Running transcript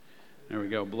we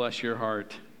go. Bless your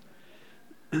heart.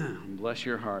 Bless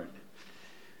your heart.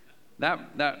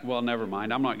 Well, never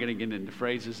mind. I'm not going to get into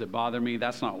phrases that bother me.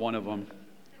 That's not one of them.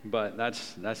 But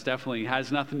that's definitely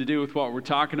has nothing to do with what we're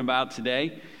talking about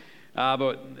today.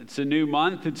 But it's a new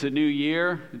month. It's a new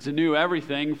year. It's a new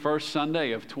everything. First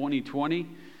Sunday of 2020.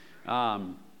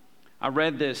 I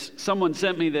read this. Someone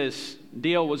sent me this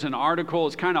deal. It was an article.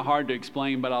 It's kind of hard to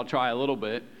explain, but I'll try a little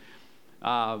bit.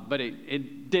 But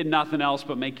it did nothing else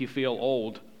but make you feel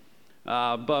old.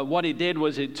 But what it did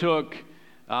was it took,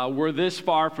 we're this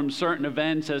far from certain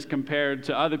events as compared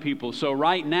to other people. So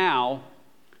right now,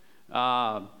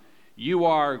 you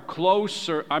are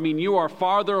closer, you are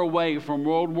farther away from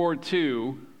World War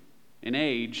II in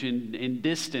age, in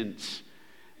distance,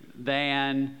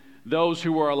 than those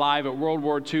who were alive at World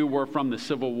War II were from the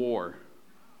Civil War.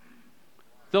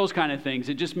 Those kind of things.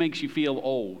 It just makes you feel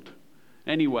old.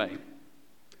 Anyway.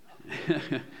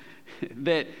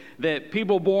 that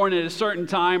people born at a certain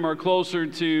time are closer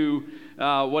to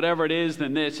whatever it is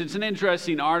than this. It's an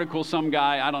interesting article. Some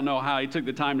guy, I don't know how he took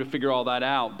the time to figure all that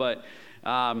out, but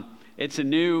it's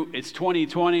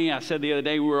 2020. I said the other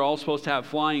day we were all supposed to have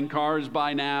flying cars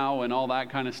by now and all that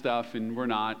kind of stuff, and we're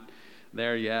not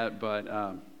there yet,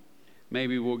 but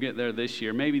maybe we'll get there this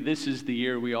year. Maybe this is the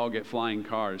year we all get flying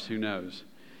cars. Who knows?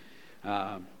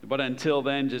 But until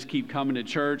then, just keep coming to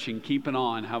church and keeping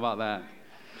on. How about that?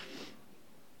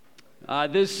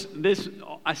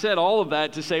 I said all of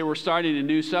that to say we're starting a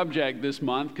new subject this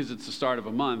month because it's the start of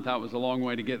a month. That was a long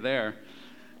way to get there.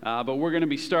 But we're going to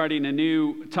be starting a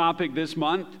new topic this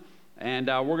month, and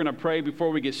we're going to pray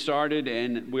before we get started,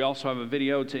 and we also have a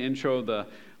video to intro the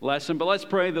lesson. But let's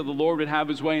pray that the Lord would have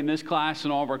His way in this class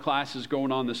and all of our classes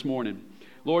going on this morning.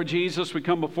 Lord Jesus, we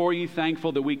come before you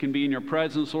thankful that we can be in your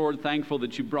presence, Lord, thankful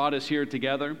that you brought us here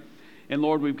together. And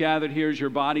Lord, we've gathered here as your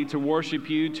body to worship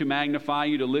you, to magnify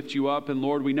you, to lift you up. And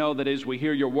Lord, we know that as we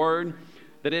hear your word,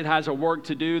 that it has a work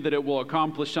to do, that it will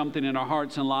accomplish something in our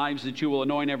hearts and lives, that you will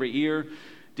anoint every ear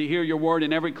to hear your word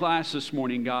in every class this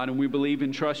morning, God. And we believe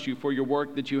and trust you for your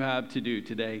work that you have to do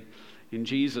today. In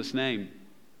Jesus' name,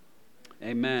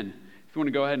 amen. If you want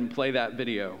to go ahead and play that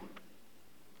video.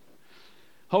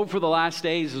 Hope for the last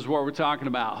days is what we're talking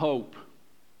about, hope.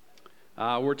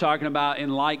 We're talking about in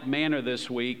like manner this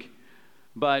week,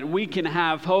 but we can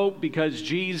have hope because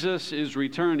Jesus is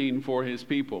returning for his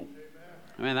people.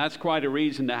 Amen. That's quite a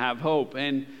reason to have hope.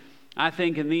 And I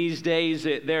think in these days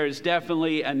there is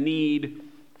definitely a need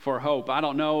for hope. I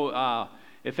don't know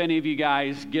if any of you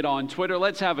guys get on Twitter.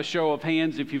 Let's have a show of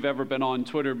hands if you've ever been on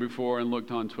Twitter before and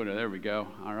looked on Twitter. There we go.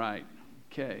 All right.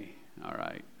 Okay. All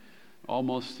right.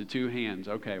 Almost to two hands.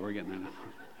 Okay, we're getting there.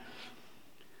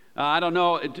 I don't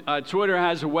know. Twitter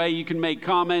has a way you can make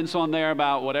comments on there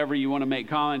about whatever you want to make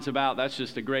comments about. That's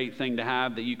just a great thing to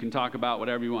have, that you can talk about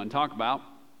whatever you want to talk about.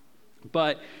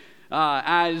 But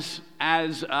as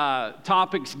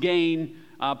topics gain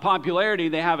popularity,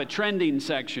 they have a trending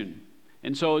section.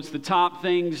 And so it's the top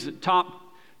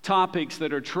topics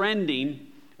that are trending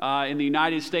in the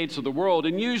United States or the world.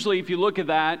 And usually if you look at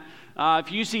that,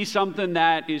 if you see something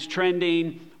that is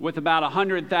trending with about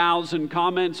 100,000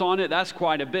 comments on it, that's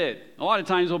quite a bit. A lot of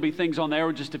times there'll be things on there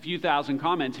with just a few thousand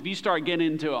comments. If you start getting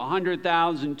into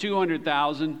 100,000,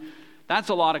 200,000, that's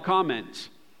a lot of comments.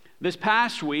 This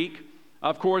past week,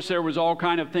 of course, there was all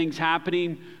kind of things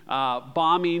happening,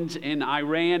 bombings in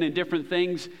Iran and different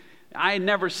things. I had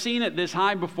never seen it this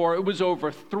high before. It was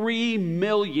over 3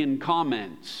 million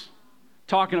comments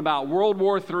talking about World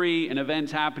War III and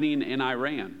events happening in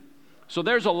Iran. So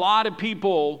there's a lot of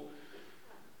people,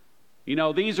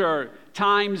 these are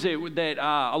times that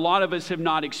a lot of us have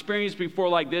not experienced before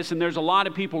like this, and there's a lot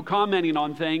of people commenting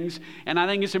on things. And I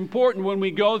think it's important when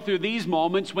we go through these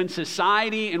moments, when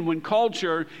society and when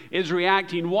culture is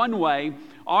reacting one way,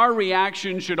 our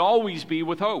reaction should always be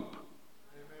with hope.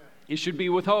 Amen. It should be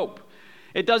with hope.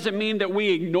 It doesn't mean that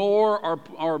we ignore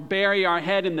or bury our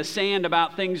head in the sand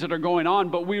about things that are going on,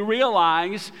 but we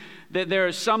realize that there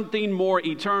is something more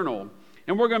eternal.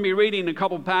 And we're going to be reading a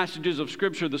couple passages of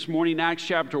Scripture this morning, Acts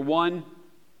chapter 1,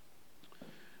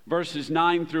 verses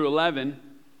 9 through 11.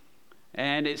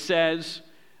 And it says,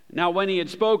 "Now when he had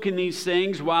spoken these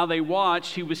things, while they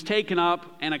watched, he was taken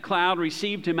up, and a cloud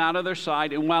received him out of their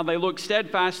sight. And while they looked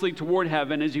steadfastly toward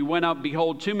heaven, as he went up,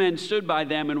 behold, 2 men stood by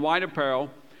them in white apparel,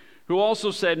 who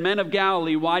also said, 'Men of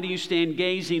Galilee, why do you stand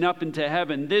gazing up into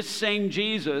heaven? This same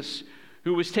Jesus,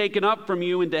 who was taken up from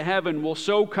you into heaven, will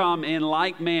so come in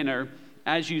like manner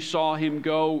as you saw him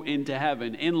go into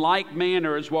heaven.'" In like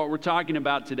manner is what we're talking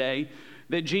about today,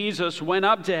 that Jesus went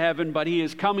up to heaven, but he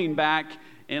is coming back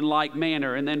in like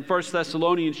manner. And then 1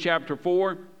 Thessalonians chapter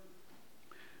 4,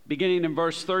 beginning in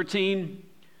verse 13.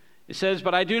 It says,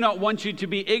 "But I do not want you to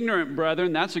be ignorant,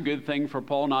 brethren." That's a good thing for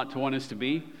Paul not to want us to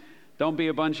be. Don't be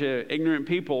a bunch of ignorant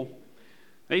people.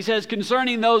 He says,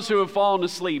 "Concerning those who have fallen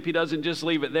asleep," he doesn't just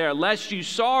leave it there, "lest you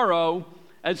sorrow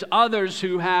as others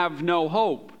who have no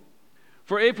hope.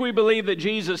 For if we believe that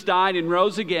Jesus died and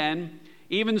rose again,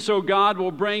 even so God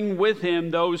will bring with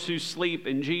him those who sleep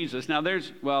in Jesus." Now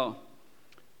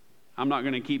I'm not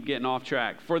going to keep getting off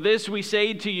track. "For this we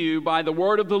say to you by the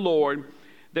word of the Lord,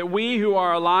 that we who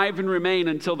are alive and remain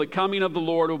until the coming of the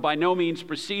Lord will by no means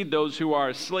precede those who are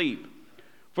asleep.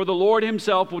 For the Lord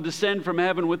himself will descend from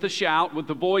heaven with a shout, with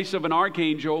the voice of an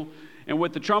archangel, and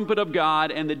with the trumpet of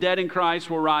God, and the dead in Christ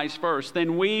will rise first.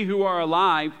 Then we who are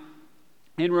alive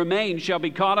and remain shall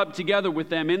be caught up together with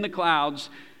them in the clouds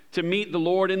to meet the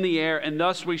Lord in the air, and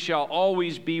thus we shall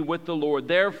always be with the Lord.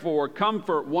 Therefore,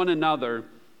 comfort one another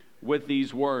with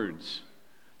these words."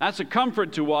 That's a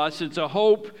comfort to us. It's a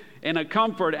hope and a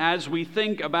comfort as we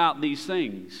think about these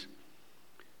things.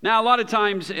 Now, a lot of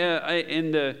times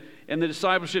in the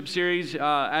discipleship series,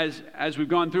 as we've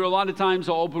gone through, a lot of times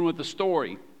they'll open with a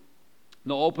story.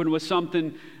 They'll open with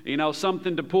something,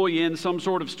 something to pull you in, some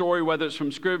sort of story, whether it's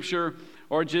from Scripture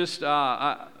or just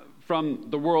from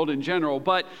the world in general.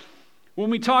 But when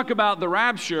we talk about the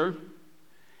rapture,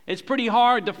 it's pretty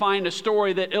hard to find a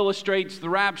story that illustrates the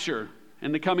rapture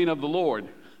and the coming of the Lord,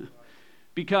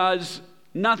 because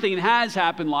nothing has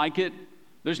happened like it.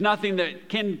 There's nothing that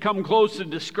can come close to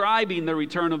describing the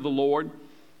return of the Lord,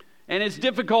 and it's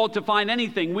difficult to find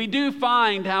anything. We do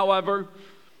find, however,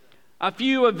 a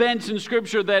few events in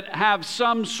Scripture that have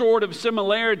some sort of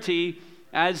similarity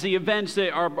as the events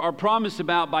that are promised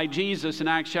about by Jesus in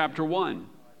Acts chapter 1.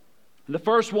 The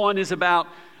first one is about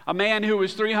a man who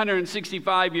was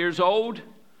 365 years old.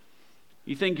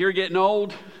 You think you're getting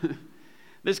old?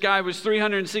 This guy was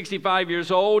 365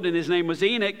 years old, and his name was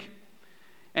Enoch.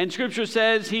 And Scripture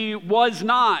says he was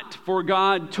not, for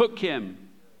God took him.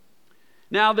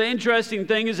 Now, the interesting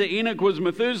thing is that Enoch was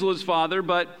Methuselah's father,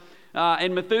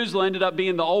 and Methuselah ended up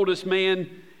being the oldest man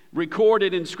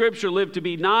recorded in Scripture, lived to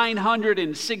be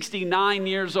 969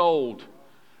 years old.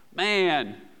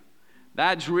 Man,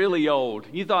 that's really old.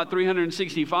 You thought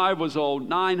 365 was old.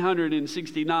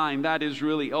 969, that is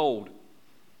really old.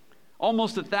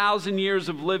 Almost 1,000 years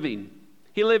of living.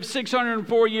 He lived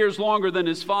 604 years longer than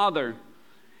his father.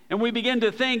 And we begin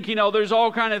to think, there's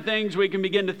all kind of things we can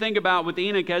begin to think about with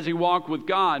Enoch as he walked with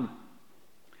God.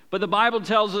 But the Bible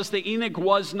tells us that Enoch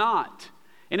was not.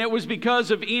 And it was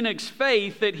because of Enoch's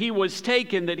faith that he was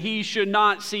taken, that he should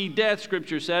not see death,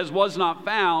 Scripture says, was not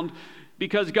found,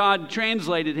 because God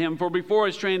translated him. For before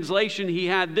his translation, he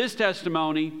had this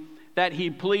testimony that he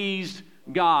pleased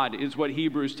God, is what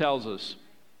Hebrews tells us.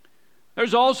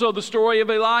 There's also the story of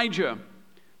Elijah.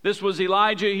 This was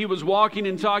Elijah. He was walking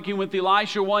and talking with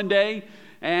Elisha one day,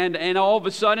 and all of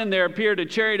a sudden there appeared a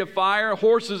chariot of fire,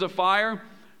 horses of fire,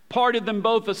 parted them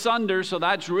both asunder. So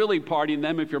that's really parting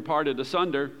them if you're parted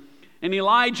asunder. And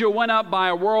Elijah went up by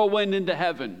a whirlwind into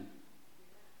heaven.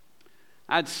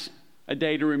 That's a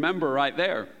day to remember right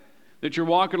there. That you're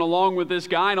walking along with this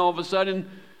guy, and all of a sudden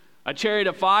a chariot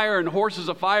of fire and horses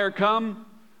of fire come,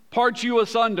 part you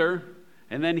asunder,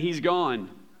 and then he's gone.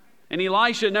 And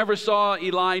Elisha never saw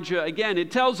Elijah again.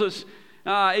 It tells us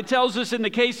in the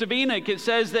case of Enoch, it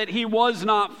says that he was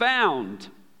not found.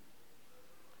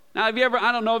 Now, I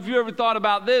don't know if you ever thought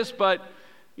about this, but,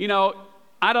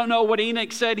 I don't know what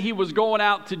Enoch said he was going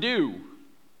out to do.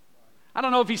 I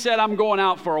don't know if he said, "I'm going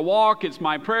out for a walk, it's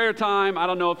my prayer time." I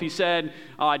don't know if he said,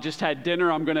 "Oh, I just had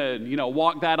dinner, I'm going to,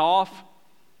 walk that off."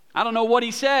 I don't know what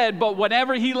he said, but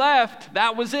whenever he left,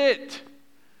 that was it.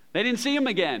 They didn't see him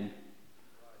again.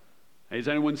 Has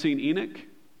anyone seen Enoch?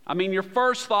 I mean, your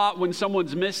first thought when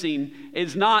someone's missing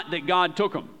is not that God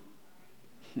took them.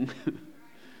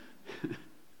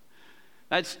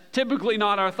 That's typically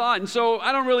not our thought. And so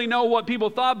I don't really know what people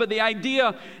thought, but the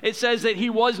idea, it says that he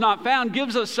was not found,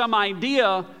 gives us some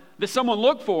idea that someone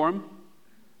looked for him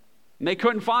and they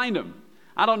couldn't find him.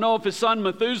 I don't know if his son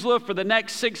Methuselah, for the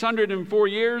next 604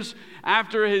 years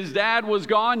after his dad was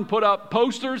gone, put up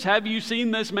posters. "Have you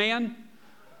seen this man?"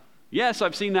 "Yes,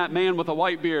 I've seen that man with a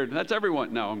white beard." That's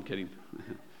everyone. No, I'm kidding.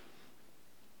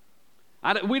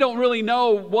 We don't really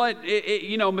know what,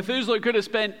 Methuselah could have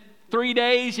spent 3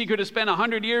 days. He could have spent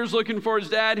 100 years looking for his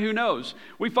dad. Who knows?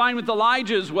 We find with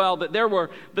Elijah as well that there were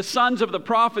the sons of the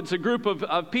prophets, a group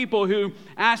of people who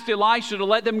asked Elisha to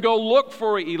let them go look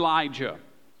for Elijah.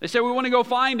 They said, "We want to go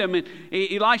find him." And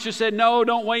Elisha said, "No,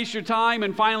 don't waste your time."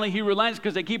 And finally he relents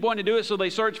because they keep wanting to do it. So they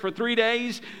searched for 3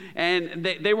 days. And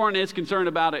they weren't as concerned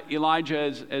about Elijah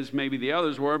as maybe the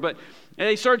others were. But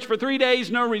they searched for 3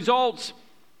 days, no results.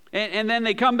 And then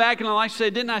they come back and Elisha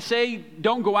said, didn't I say,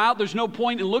 don't go out? There's no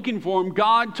point in looking for them.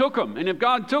 God took them. And if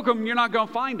God took them, you're not going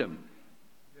to find them.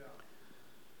 Yeah.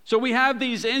 So we have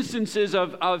these instances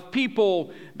of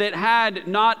people that had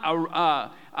not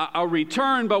a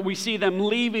return, but we see them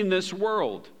leaving this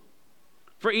world.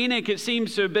 For Enoch, it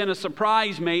seems to have been a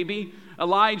surprise maybe.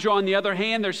 Elijah, on the other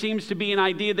hand, there seems to be an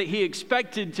idea that he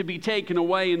expected to be taken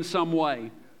away in some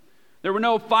way. There were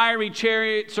no fiery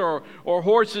chariots or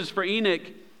horses for Enoch,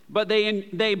 but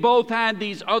they both had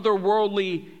these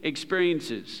otherworldly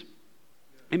experiences.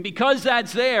 And because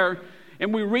that's there,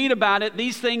 and we read about it,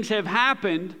 these things have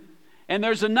happened, and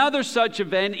there's another such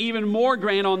event, even more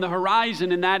grand on the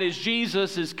horizon, and that is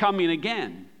Jesus is coming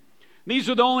again. These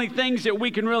are the only things that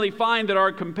we can really find that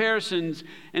are comparisons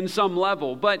in some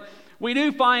level. But we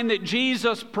do find that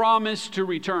Jesus promised to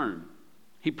return.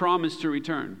 He promised to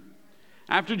return.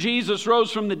 After Jesus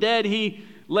rose from the dead, he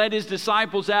led his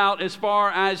disciples out as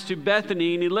far as to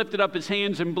Bethany, and he lifted up his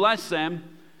hands and blessed them.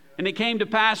 And it came to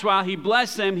pass while he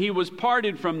blessed them, he was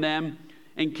parted from them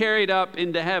and carried up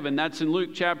into heaven. That's in Luke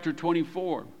chapter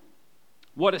 24.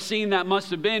 What a scene that must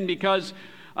have been, because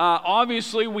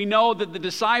obviously we know that the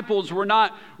disciples were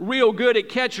not real good at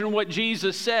catching what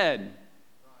Jesus said.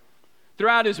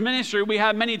 Throughout his ministry, we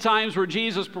have many times where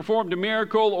Jesus performed a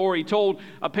miracle or he told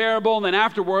a parable, and then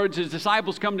afterwards his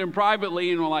disciples come to him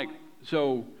privately and were like,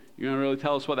 so you're going to really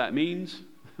tell us what that means?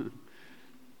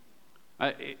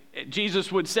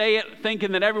 Jesus would say it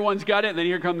thinking that everyone's got it, and then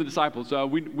here come the disciples.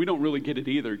 We don't really get it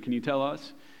either. Can you tell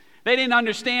us? They didn't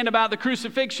understand about the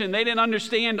crucifixion. They didn't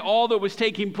understand all that was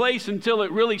taking place until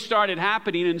it really started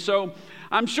happening. And so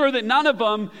I'm sure that none of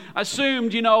them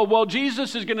assumed, well,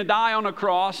 Jesus is going to die on a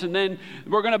cross, and then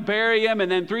we're going to bury him,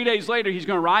 and then 3 days later he's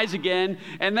going to rise again.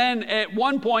 And then at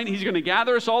one point he's going to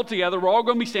gather us all together. We're all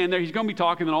going to be standing there. He's going to be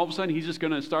talking, and then all of a sudden he's just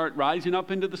going to start rising up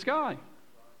into the sky. I'm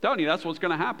telling you, that's what's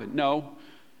going to happen. No.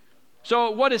 So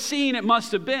what a scene it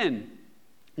must have been.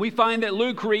 We find that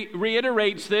Luke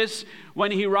reiterates this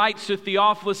when he writes to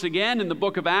Theophilus again in the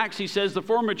book of Acts. He says, the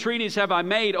former treatise have I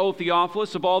made, O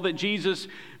Theophilus, of all that Jesus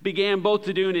began both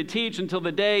to do and to teach until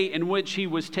the day in which he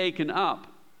was taken up.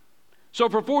 So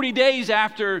for 40 days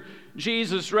after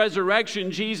Jesus'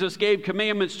 resurrection, Jesus gave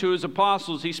commandments to his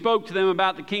apostles. He spoke to them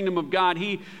about the kingdom of God.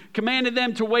 He commanded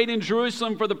them to wait in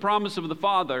Jerusalem for the promise of the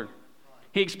Father.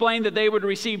 He explained that they would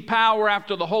receive power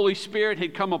after the Holy Spirit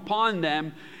had come upon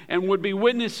them, and would be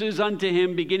witnesses unto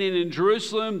him, beginning in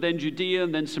Jerusalem, then Judea,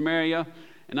 and then Samaria,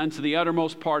 and unto the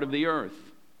uttermost part of the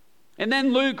earth. And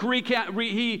then Luke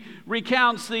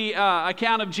recounts the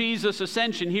account of Jesus'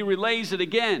 ascension. He relays it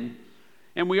again.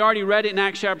 And we already read it in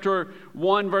Acts chapter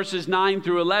 1, verses 9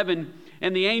 through 11.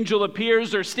 And the angel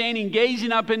appears. They're standing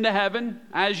gazing up into heaven,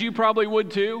 as you probably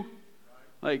would too.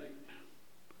 Like,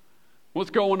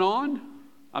 what's going on?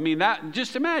 I mean,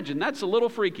 just imagine, that's a little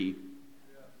freaky.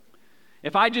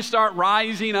 If I just start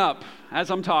rising up as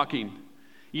I'm talking,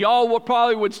 y'all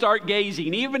probably would start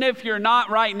gazing. Even if you're not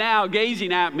right now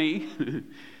gazing at me,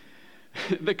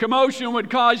 the commotion would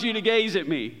cause you to gaze at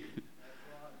me.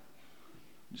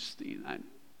 Just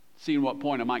seeing what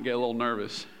point I might get a little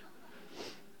nervous.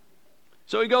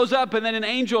 So he goes up, and then an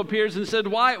angel appears and said,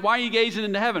 why are you gazing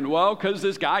into heaven? Well, because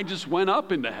this guy just went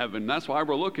up into heaven. That's why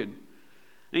we're looking.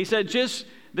 And he said, just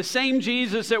the same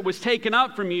Jesus that was taken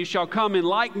up from you shall come in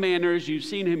like manner as you've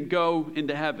seen him go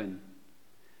into heaven.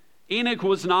 Enoch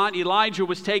was not. Elijah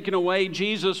was taken away.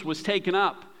 Jesus was taken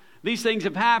up. These things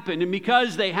have happened. And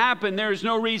because they happened, there is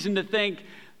no reason to think,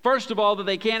 first of all, that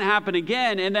they can't happen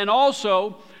again. And then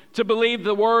also to believe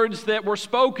the words that were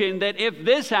spoken, that if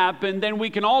this happened, then we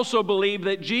can also believe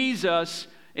that Jesus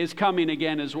is coming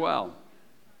again as well.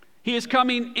 He is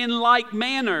coming in like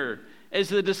manner as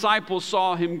the disciples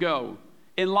saw him go.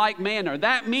 In like manner.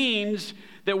 That means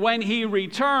that when he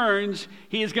returns,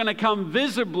 he is going to come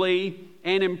visibly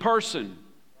and in person.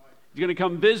 He's going to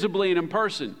come visibly and in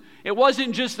person. It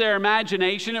wasn't just their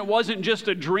imagination. It wasn't just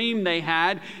a dream they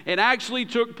had. It actually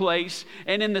took place.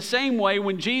 And in the same way,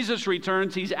 when Jesus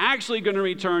returns, he's actually going to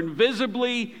return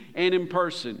visibly and in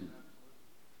person.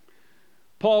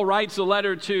 Paul writes a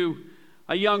letter to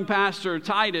a young pastor,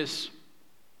 Titus.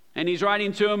 And he's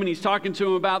writing to him, and he's talking to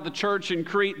him about the church in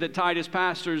Crete that Titus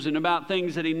pastors and about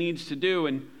things that he needs to do.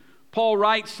 And Paul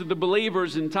writes to the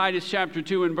believers in Titus chapter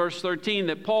 2 and verse 13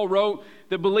 that Paul wrote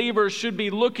that believers should be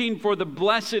looking for the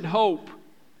blessed hope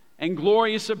and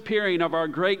glorious appearing of our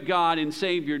great God and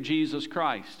Savior Jesus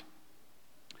Christ.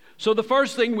 So the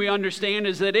first thing we understand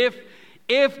is that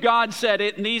if God said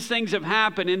it and these things have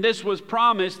happened and this was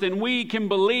promised, then we can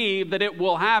believe that it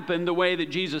will happen the way that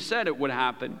Jesus said it would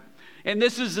happen. And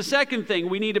this is the second thing.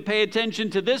 We need to pay attention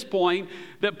to this point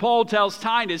that Paul tells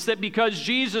Titus, that because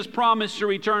Jesus promised to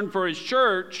return for his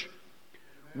church,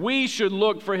 we should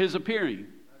look for his appearing.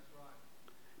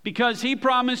 Because he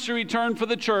promised to return for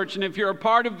the church, and if you're a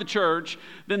part of the church,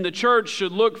 then the church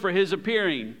should look for his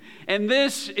appearing. And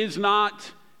this is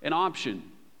not an option.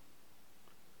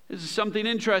 This is something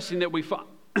interesting that we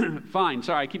find.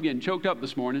 Sorry, I keep getting choked up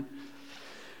this morning.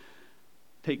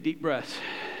 Take deep breaths.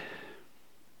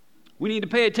 We need to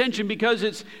pay attention because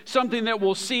it's something that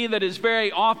we'll see that is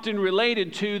very often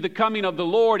related to the coming of the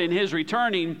Lord and his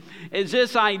returning, is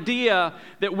this idea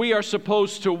that we are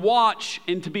supposed to watch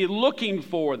and to be looking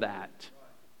for that.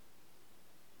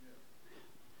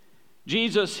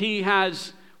 Jesus, he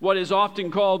has what is often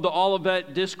called the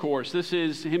Olivet Discourse. This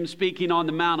is him speaking on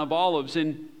the Mount of Olives,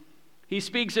 and he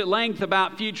speaks at length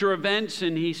about future events,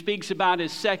 and he speaks about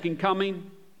his second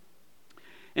coming.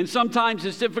 And sometimes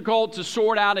it's difficult to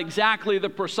sort out exactly the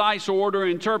precise order,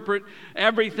 interpret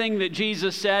everything that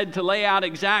Jesus said, to lay out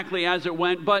exactly as it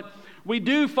went. But we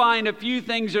do find a few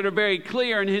things that are very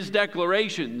clear in his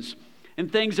declarations,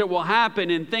 and things that will happen,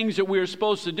 and things that we are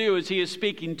supposed to do as he is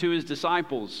speaking to his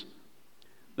disciples.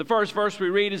 The first verse we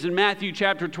read is in Matthew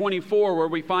chapter 24, where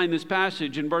we find this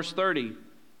passage in verse 30.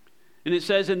 And it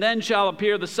says, "And then shall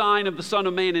appear the sign of the Son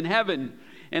of Man in heaven.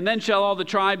 And then shall all the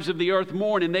tribes of the earth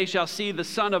mourn, and they shall see the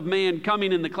Son of Man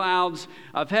coming in the clouds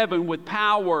of heaven with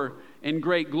power and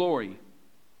great glory."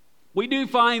 We do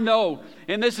find, though,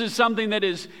 and this is something that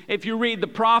is, if you read the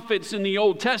prophets in the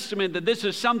Old Testament, that this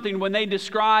is something when they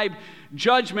describe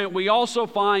judgment, we also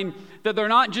find that they're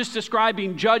not just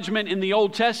describing judgment in the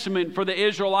Old Testament for the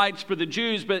Israelites, for the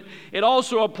Jews, but it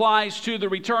also applies to the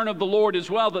return of the Lord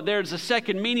as well, that there's a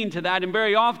second meaning to that. And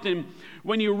very often,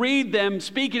 when you read them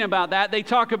speaking about that, they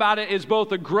talk about it as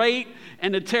both a great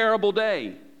and a terrible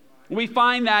day. We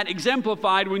find that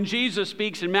exemplified when Jesus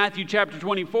speaks in Matthew chapter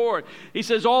 24. He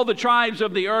says, "All the tribes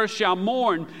of the earth shall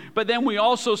mourn," but then we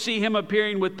also see him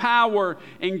appearing with power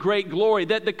and great glory.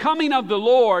 That the coming of the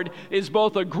Lord is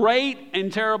both a great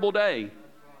and terrible day.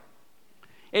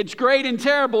 It's great and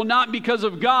terrible not because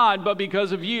of God, but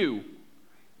because of you.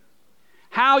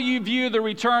 How you view the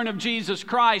return of Jesus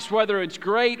Christ, whether it's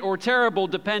great or terrible,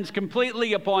 depends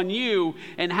completely upon you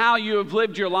and how you have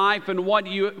lived your life and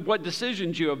what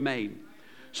decisions you have made.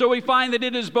 So we find that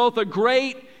it is both a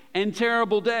great and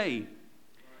terrible day.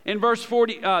 In verse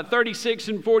 36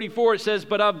 and 44 it says,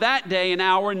 "But of that day and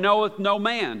hour knoweth no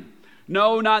man,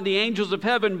 no, not the angels of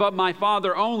heaven, but my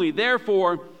Father only.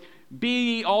 Therefore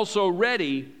be ye also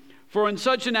ready, for in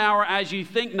such an hour as ye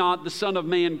think not, the Son of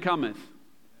Man cometh."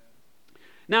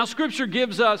 Now, Scripture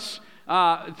gives us,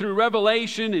 through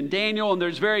Revelation and Daniel, and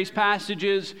there's various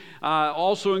passages,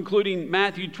 also including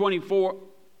Matthew 24,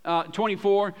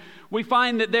 we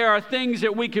find that there are things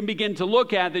that we can begin to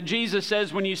look at that Jesus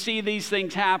says when you see these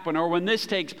things happen, or when this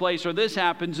takes place, or this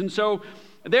happens. And so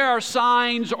there are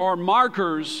signs or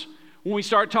markers when we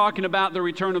start talking about the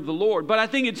return of the Lord. But I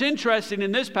think it's interesting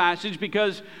in this passage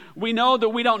because we know that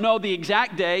we don't know the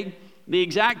exact day, the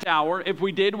exact hour. If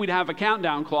we did, we'd have a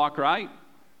countdown clock, right?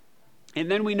 And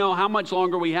then we know how much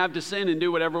longer we have to sin and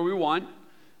do whatever we want.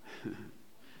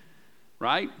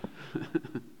 Right?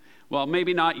 Well,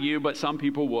 maybe not you, but some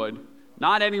people would.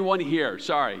 Not anyone here,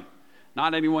 sorry.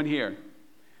 Not anyone here.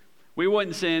 We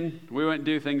wouldn't sin. We wouldn't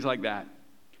do things like that.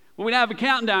 Well, we'd have a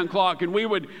countdown clock, and we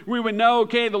would know,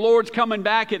 okay, the Lord's coming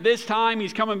back at this time.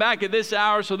 He's coming back at this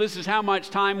hour, so this is how much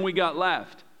time we got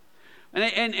left.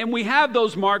 And we have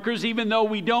those markers, even though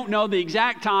we don't know the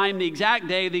exact time, the exact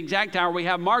day, the exact hour, we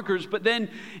have markers. But then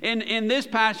in this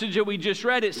passage that we just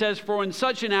read, it says, "For in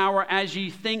such an hour as ye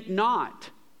think not,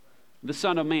 the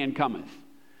Son of Man cometh."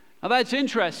 Now that's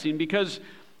interesting because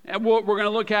we're going to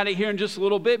look at it here in just a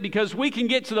little bit, because we can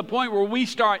get to the point where we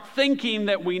start thinking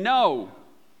that we know.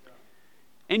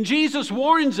 And Jesus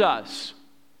warns us,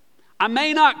 "I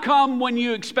may not come when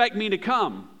you expect me to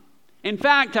come. In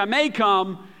fact, I may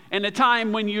come in a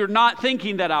time when you're not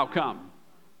thinking that I'll come."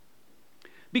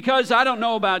 Because I don't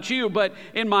know about you, but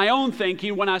in my own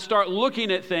thinking, when I start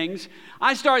looking at things,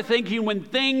 I start thinking when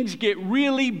things get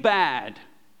really bad.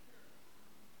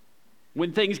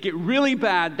 When things get really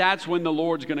bad, that's when the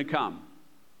Lord's going to come.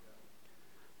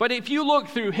 But if you look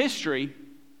through history,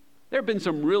 there have been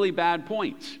some really bad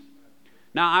points.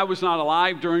 Now, I was not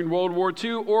alive during World War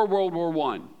II or World War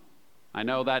I. I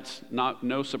know that's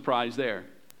no surprise there.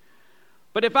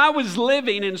 But if I was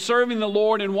living and serving the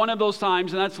Lord in one of those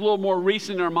times, and that's a little more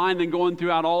recent in our mind than going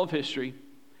throughout all of history,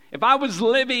 if I was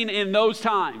living in those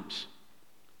times,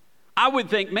 I would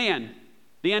think, man,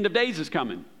 the end of days is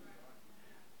coming.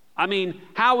 I mean,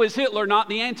 how is Hitler not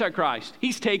the Antichrist?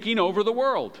 He's taking over the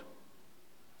world.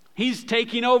 He's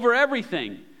taking over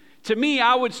everything. To me,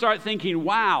 I would start thinking,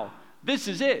 wow, this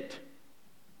is it.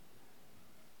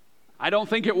 I don't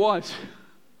think it was.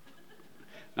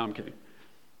 No, I'm kidding.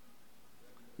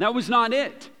 That was not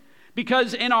it.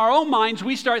 Because in our own minds,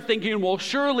 we start thinking, well,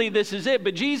 surely this is it.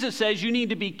 But Jesus says you need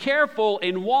to be careful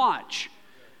and watch.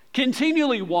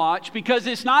 Continually watch, because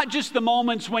it's not just the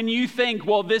moments when you think,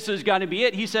 well, this is going to be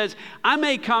it. He says, I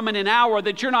may come in an hour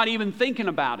that you're not even thinking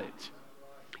about it.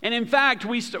 And in fact,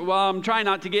 I'm trying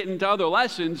not to get into other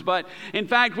lessons, but in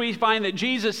fact, we find that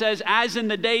Jesus says, as in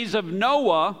the days of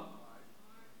Noah,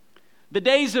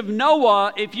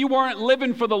 if you weren't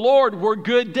living for the Lord, were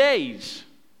good days.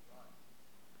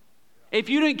 If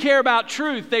you didn't care about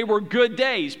truth, they were good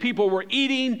days. People were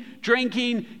eating,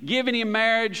 drinking, giving in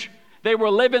marriage. They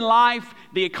were living life.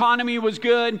 The economy was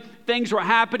good. Things were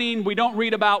happening. We don't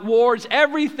read about wars.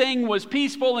 Everything was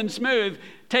peaceful and smooth.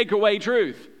 Take away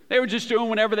truth. They were just doing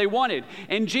whatever they wanted.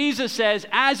 And Jesus says,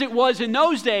 as it was in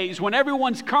those days, when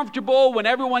everyone's comfortable, when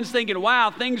everyone's thinking, wow,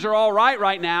 things are all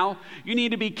right now, you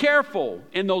need to be careful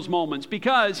in those moments,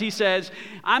 because he says,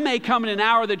 I may come in an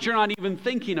hour that you're not even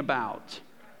thinking about.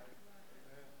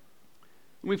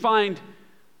 We find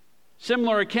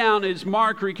similar account as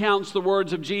Mark recounts the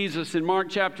words of Jesus in Mark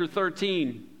chapter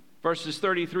 13, verses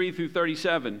 33 through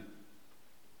 37.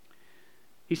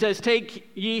 He says, take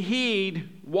ye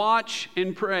heed, watch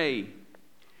and pray.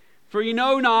 For ye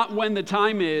know not when the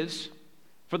time is,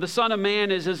 for the Son of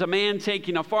Man is as a man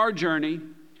taking a far journey,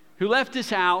 who left his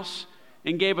house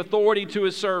and gave authority to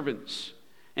his servants,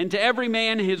 and to every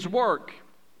man his work,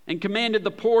 and commanded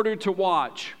the porter to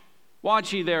watch.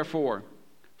 Watch ye therefore,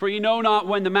 for ye know not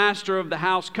when the master of the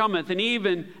house cometh, and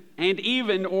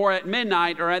even or at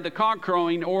midnight, or at the cock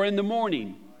crowing, or in the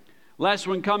morning, lest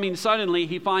when coming suddenly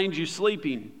he find you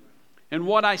sleeping. And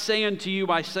what I say unto you,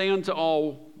 I say unto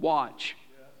all, watch.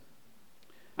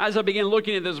 As I begin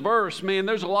looking at this verse, man,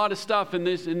 there's a lot of stuff in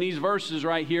these verses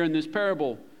right here in this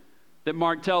parable that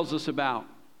Mark tells us about.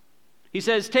 He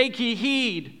says, take ye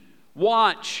heed,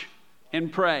 watch,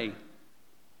 and pray.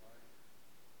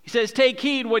 He says, take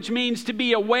heed, which means to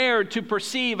be aware, to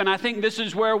perceive. And I think this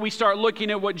is where we start looking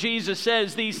at what Jesus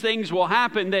says these things will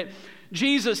happen, that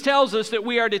Jesus tells us that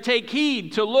we are to take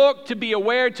heed, to look, to be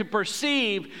aware, to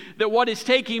perceive that what is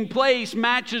taking place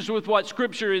matches with what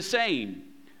Scripture is saying.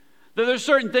 That there's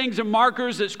certain things and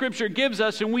markers that Scripture gives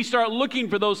us, and we start looking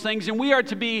for those things, and we are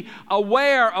to be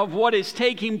aware of what is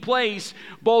taking place,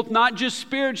 both not just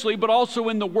spiritually, but also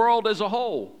in the world as a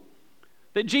whole.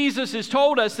 That Jesus has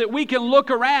told us that we can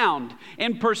look around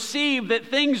and perceive that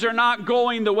things are not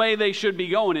going the way they should be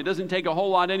going. It doesn't take a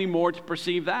whole lot anymore to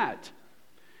perceive that.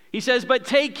 He says, but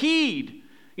take heed.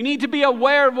 You need to be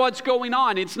aware of what's going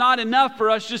on. It's not enough for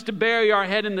us just to bury our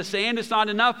head in the sand. It's not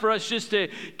enough for us just to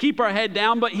keep our head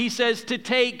down. But he says to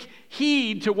take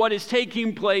heed to what is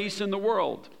taking place in the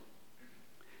world.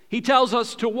 He tells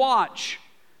us to watch.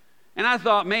 And I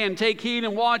thought, man, take heed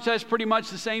and watch, that's pretty much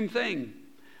the same thing.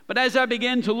 But as I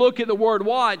begin to look at the word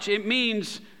watch, it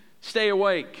means stay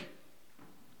awake.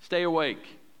 Stay awake.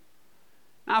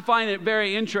 I find it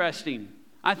very interesting.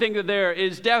 I think that there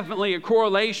is definitely a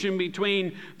correlation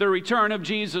between the return of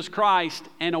Jesus Christ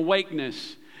and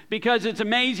awakeness. Because it's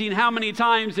amazing how many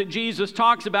times that Jesus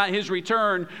talks about his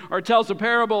return or tells a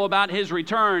parable about his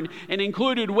return, and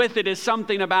included with it is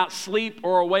something about sleep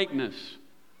or awakeness.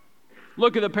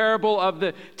 Look at the parable of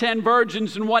the 10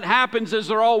 virgins, and what happens is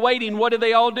they're all waiting. What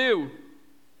do?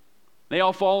 They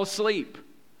all fall asleep.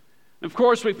 Of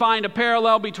course, we find a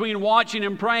parallel between watching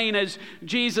and praying as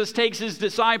Jesus takes his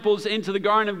disciples into the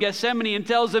Garden of Gethsemane and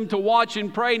tells them to watch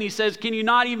and pray. And he says, can you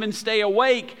not even stay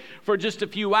awake for just a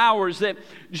few hours? That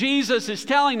Jesus is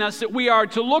telling us that we are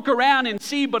to look around and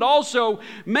see, but also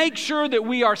make sure that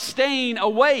we are staying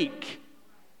awake.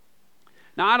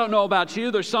 Now, I don't know about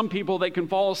you. There's some people that can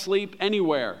fall asleep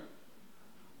anywhere.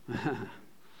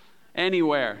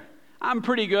 Anywhere. I'm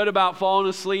pretty good about falling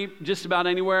asleep just about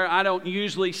anywhere. I don't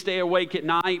usually stay awake at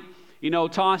night,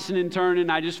 tossing and turning.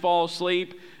 I just fall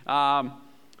asleep. I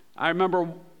remember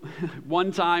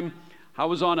one time I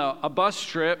was on a bus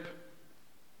trip,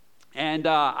 and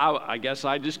I guess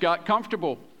I just got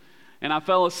comfortable. And I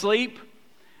fell asleep,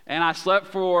 and I slept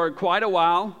for quite a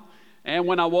while. And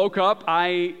when I woke up,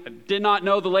 I did not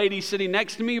know the lady sitting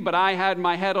next to me, but I had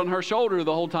my head on her shoulder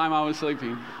the whole time I was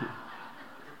sleeping.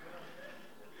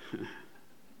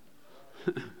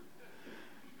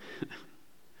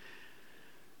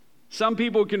 Some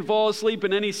people can fall asleep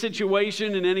in any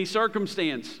situation, in any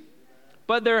circumstance.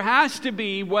 But there has to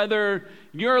be, whether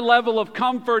your level of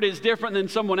comfort is different than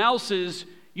someone else's,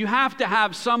 you have to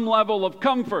have some level of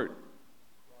comfort.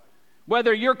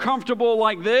 Whether you're comfortable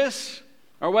like this,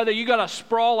 or whether you got to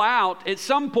sprawl out, at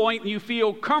some point you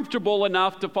feel comfortable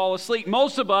enough to fall asleep.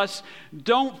 Most of us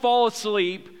don't fall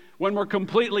asleep when we're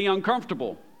completely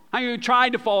uncomfortable. How many of you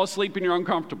tried to fall asleep and you're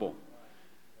uncomfortable?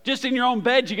 Just in your own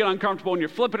bed, you get uncomfortable and you're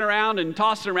flipping around and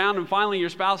tossing around, and finally your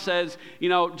spouse says,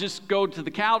 just go to the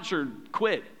couch or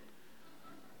quit.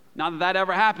 Not that that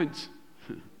ever happens.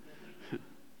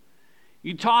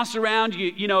 You toss around,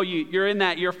 you're in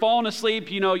that, you're falling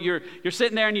asleep, you're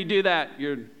sitting there and you do that.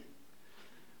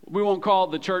 We won't call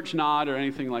it the church nod or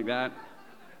anything like that.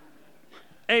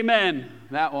 Amen,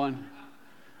 that one,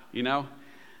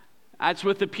 That's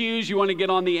with the pews. You want to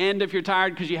get on the end if you're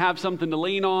tired because you have something to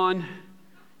lean on.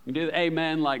 You do the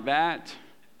amen like that.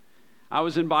 I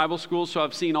was in Bible school, so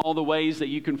I've seen all the ways that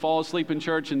you can fall asleep in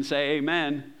church and say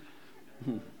amen.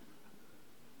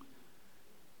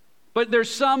 But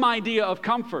there's some idea of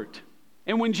comfort.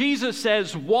 And when Jesus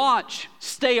says, watch,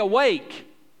 stay awake,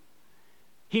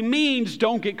 he means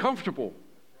don't get comfortable.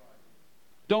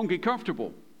 Don't get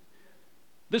comfortable.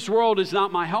 This world is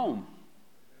not my home.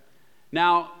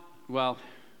 Now,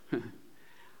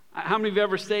 how many of you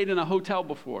ever stayed in a hotel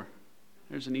before?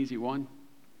 There's an easy one.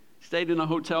 Stayed in a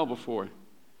hotel before.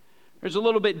 There's a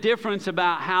little bit difference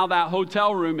about how that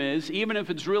hotel room is, even if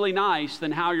it's really nice,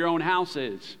 than how your own house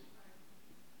is.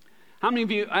 How many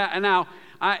of you,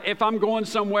 if I'm going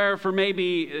somewhere for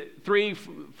maybe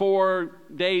 3-4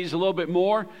 days, a little bit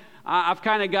more, I've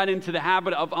kind of got into the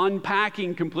habit of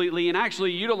unpacking completely and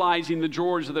actually utilizing the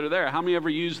drawers that are there. How many ever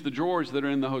use the drawers that are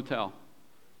in the hotel?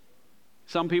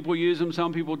 Some people use them,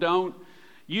 some people don't.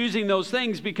 Using those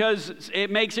things because it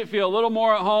makes it feel a little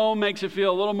more at home, makes it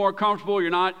feel a little more comfortable.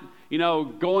 You're not,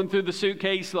 going through the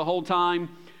suitcase the whole time.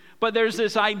 But there's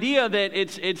this idea that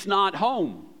it's not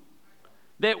home.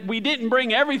 That we didn't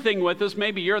bring everything with us.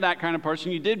 Maybe you're that kind of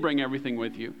person. You did bring everything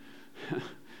with you.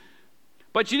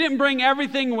 But you didn't bring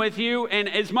everything with you, and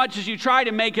as much as you try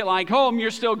to make it like home,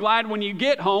 you're still glad when you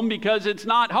get home because it's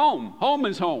not home. Home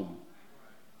is home.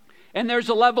 And there's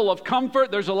a level of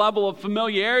comfort, there's a level of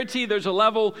familiarity, there's a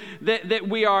level that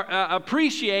we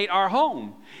appreciate our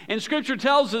home. And Scripture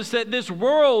tells us that this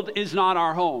world is not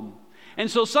our home. And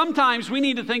so sometimes we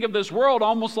need to think of this world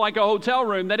almost like a hotel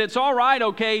room, that it's all right,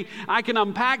 okay, I can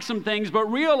unpack some things, but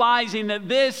realizing that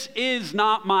this is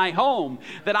not my home,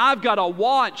 that I've got to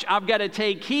watch, I've got to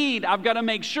take heed, I've got to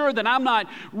make sure that I'm not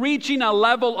reaching a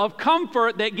level of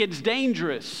comfort that gets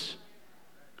dangerous,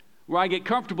 where I get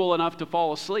comfortable enough to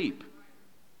fall asleep.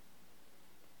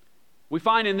 We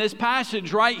find in this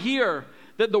passage right here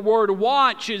that the word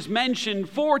watch is mentioned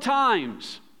 4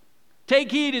 times.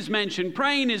 Take heed is mentioned,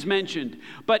 praying is mentioned,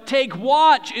 but take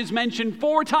watch is mentioned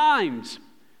 4 times.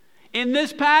 In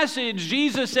this passage,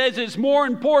 Jesus says it's more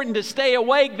important to stay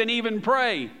awake than even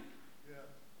pray.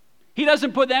 He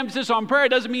doesn't put the emphasis on prayer. It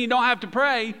doesn't mean you don't have to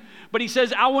pray, but he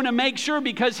says, I want to make sure,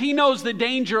 because he knows the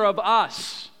danger of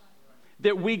us,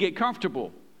 that we get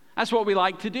comfortable. That's what we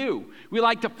like to do. We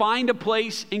like to find a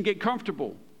place and get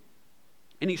comfortable.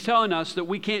 And he's telling us that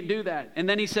we can't do that. And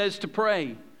then he says to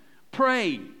pray.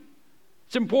 Pray.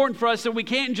 It's important for us that we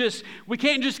can't just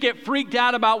get freaked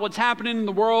out about what's happening in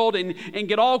the world and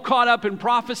get all caught up in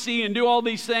prophecy and do all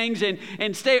these things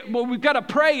and stay. Well, we've got to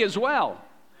pray as well.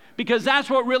 Because that's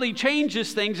what really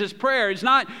changes things, is prayer. It's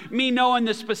not me knowing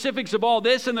the specifics of all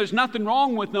this, and there's nothing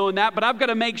wrong with knowing that, but I've got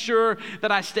to make sure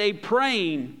that I stay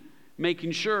praying,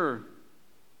 making sure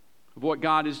of what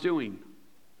God is doing.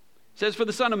 It says, for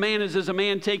the Son of Man is as a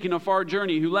man taking a far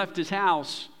journey, who left his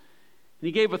house, and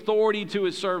he gave authority to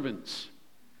his servants.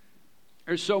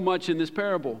 There's so much in this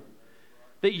parable.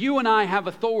 That you and I have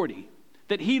authority.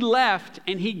 That he left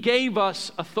and he gave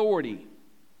us authority.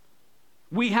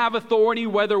 We have authority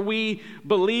whether we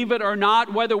believe it or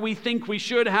not, whether we think we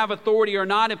should have authority or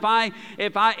not.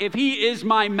 If he is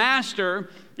my master,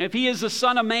 if he is the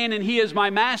Son of Man and he is my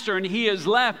master and he is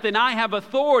left, then I have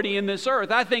authority in this earth.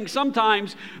 I think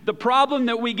sometimes the problem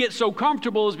that we get so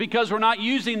comfortable is because we're not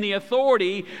using the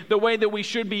authority the way that we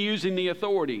should be using the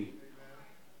authority.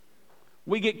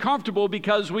 We get comfortable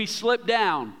because we slip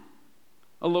down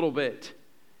a little bit.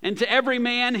 And to every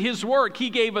man his work. He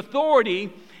gave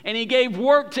authority and he gave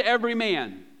work to every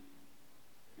man.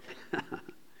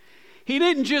 He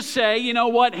didn't just say, you know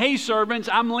what, hey servants,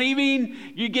 I'm leaving,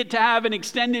 you get to have an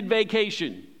extended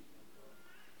vacation.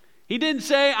 He didn't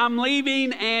say, I'm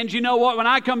leaving, and you know what, when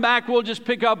I come back, we'll just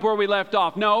pick up where we left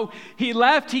off. No, he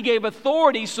left, he gave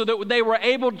authority so that they were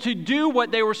able to do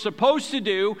what they were supposed to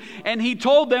do, and he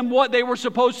told them what they were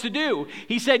supposed to do.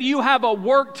 He said, you have a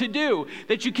work to do,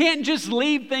 that you can't just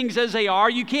leave things as they are,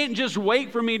 you can't just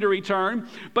wait for me to return,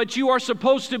 but you are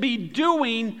supposed to be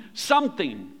doing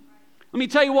something. Let me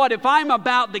tell you what, if I'm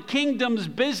about the kingdom's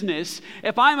business,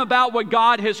 if I'm about what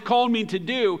God has called me to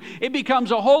do, it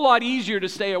becomes a whole lot easier to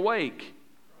stay awake.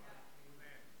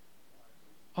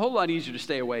 A whole lot easier to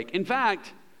stay awake. In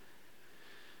fact,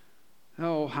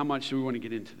 how much do we want to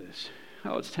get into this?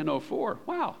 It's 10:04.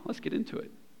 Wow, let's get into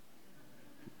it.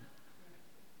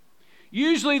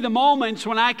 Usually the moments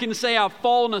when I can say I've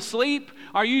fallen asleep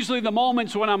are usually the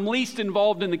moments when I'm least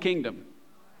involved in the kingdom.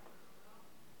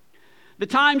 The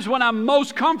times when I'm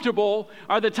most comfortable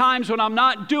are the times when I'm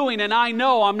not doing, and I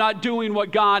know I'm not doing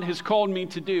what God has called me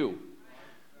to do.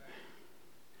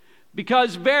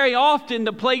 Because very often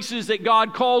the places that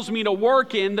God calls me to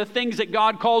work in, the things that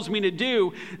God calls me to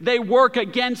do, they work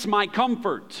against my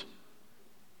comfort.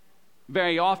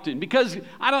 Very often. Because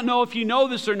I don't know if you know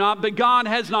this or not, but God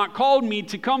has not called me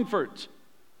to comfort.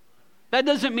 That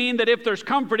doesn't mean that if there's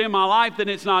comfort in my life, then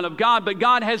it's not of God, but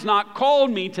God has not called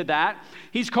me to that.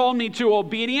 He's called me to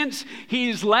obedience.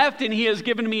 He's left and He has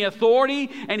given me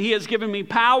authority, and He has given me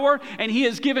power, and He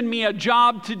has given me a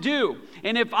job to do.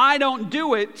 And if I don't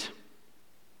do it,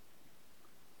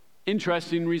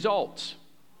 interesting results.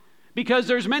 Because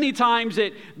there's many times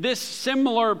that this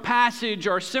similar passage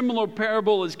or similar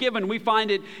parable is given. We find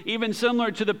it even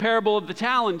similar to the parable of the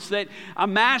talents, that a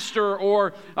master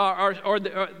or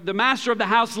the master of the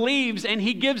house leaves and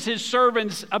he gives his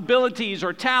servants abilities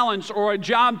or talents or a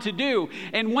job to do.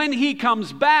 And when he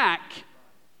comes back,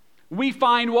 we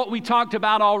find what we talked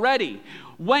about already.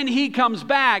 When he comes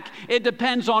back, it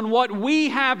depends on what we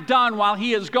have done while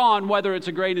he is gone, whether it's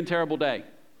a great and terrible day.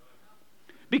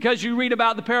 Because you read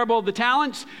about the parable of the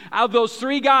talents, out of those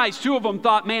 3 guys, 2 of them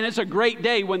thought, man, it's a great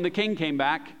day when the king came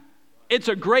back. It's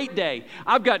a great day.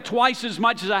 I've got twice as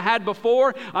much as I had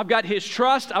before. I've got his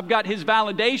trust. I've got his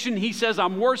validation. He says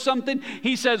I'm worth something.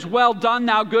 He says, well done,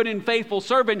 thou good and faithful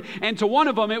servant. And to one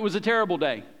of them, it was a terrible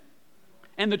day.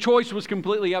 And the choice was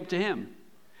completely up to him.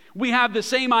 We have the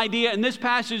same idea in this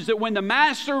passage that when the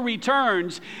master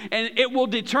returns, and it will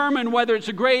determine whether it's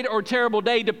a great or terrible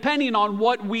day depending on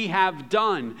what we have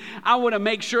done. I want to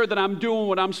make sure that I'm doing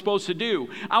what I'm supposed to do.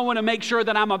 I want to make sure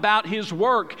that I'm about His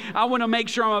work. I want to make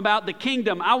sure I'm about the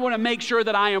kingdom. I want to make sure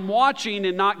that I am watching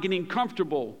and not getting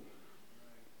comfortable.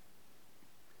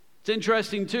 It's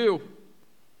interesting too.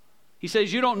 He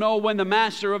says, you don't know when the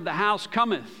master of the house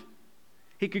cometh.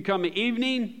 He could come at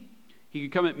evening. He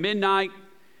could come at midnight.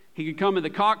 He could come at the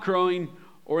cock crowing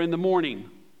or in the morning.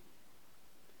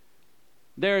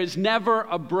 There is never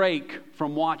a break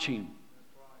from watching.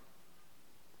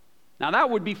 Now that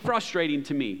would be frustrating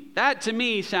to me. That to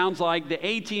me sounds like the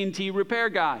AT&T repair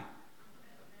guy.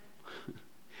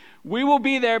 We will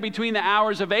be there between the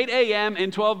hours of 8 a.m.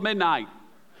 and 12 midnight.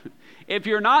 If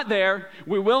you're not there,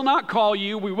 we will not call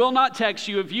you. We will not text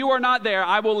you. If you are not there,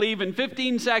 I will leave in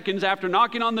 15 seconds after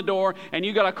knocking on the door, and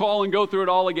you got to call and go through it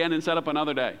all again and set up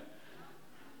another day.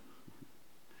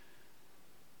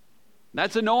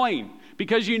 That's annoying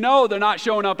because you know they're not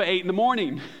showing up at 8 in the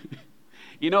morning.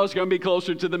 You know it's going to be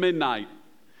closer to the midnight.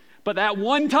 But that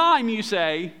one time you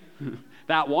say,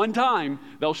 that one time,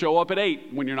 they'll show up at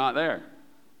 8 when you're not there.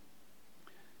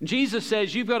 Jesus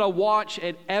says you've got to watch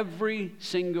at every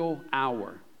single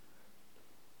hour.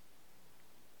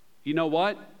 You know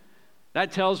what?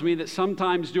 That tells me that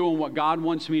sometimes doing what God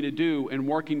wants me to do and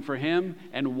working for Him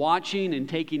and watching and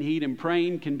taking heed and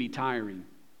praying can be tiring.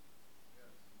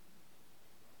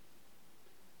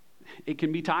 It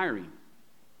can be tiring.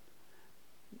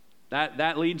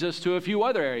 That leads us to a few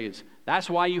other areas. That's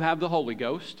why you have the Holy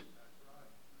Ghost.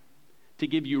 To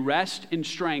give you rest and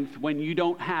strength when you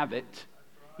don't have it.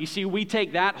 You see, we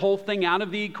take that whole thing out of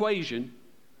the equation,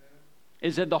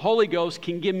 is that the Holy Ghost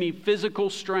can give me physical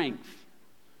strength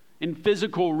and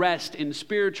physical rest and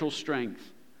spiritual strength.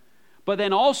 But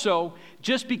then also,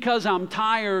 just because I'm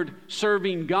tired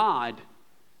serving God,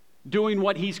 doing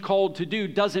what He's called to do,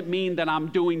 doesn't mean that I'm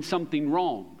doing something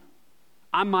wrong.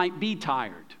 I might be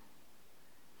tired.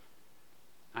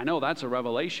 I know that's a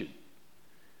revelation.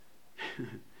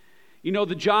 You know,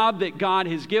 the job that God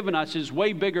has given us is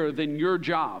way bigger than your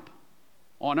job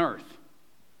on earth.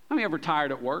 How many ever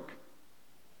tired at work?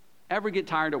 Ever get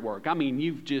tired at work? I mean,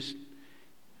 you've just...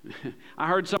 I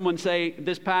heard someone say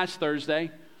this past Thursday,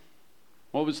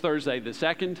 what was Thursday, the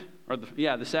 2nd? The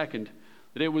 2nd.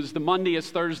 That it was the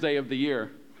Mondayest Thursday of the year.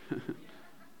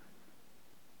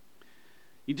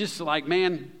 You just like,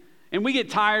 man, and we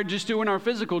get tired just doing our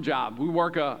physical job. We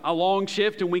work a long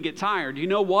shift and we get tired. You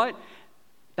know what?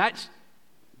 That's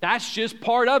just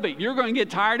part of it. You're going to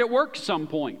get tired at work at some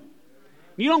point.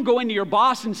 You don't go into your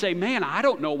boss and say, man, I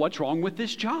don't know what's wrong with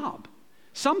this job.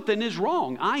 Something is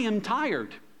wrong. I am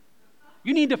tired.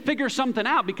 You need to figure something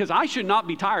out because I should not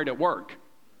be tired at work.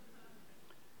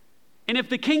 And if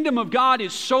the kingdom of God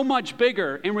is so much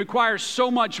bigger and requires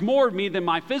so much more of me than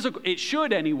my physical, it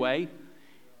should anyway,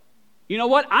 you know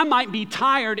what? I might be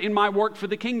tired in my work for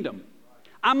the kingdom.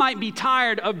 I might be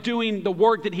tired of doing the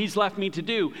work that He's left me to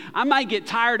do. I might get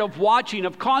tired of watching,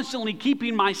 of constantly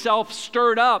keeping myself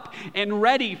stirred up and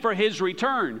ready for His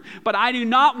return. But I do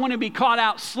not want to be caught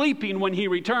out sleeping when He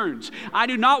returns. I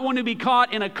do not want to be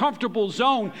caught in a comfortable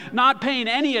zone, not paying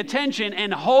any attention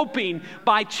and hoping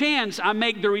by chance I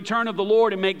make the return of the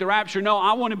Lord and make the rapture. No,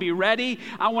 I want to be ready.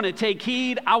 I want to take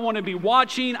heed. I want to be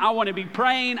watching. I want to be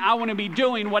praying. I want to be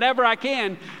doing whatever I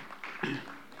can.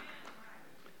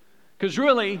 Because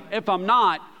really, if I'm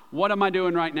not, what am I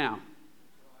doing right now?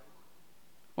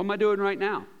 What am I doing right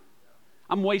now?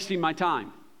 I'm wasting my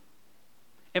time.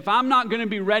 If I'm not going to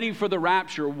be ready for the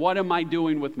rapture, what am I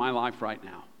doing with my life right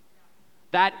now?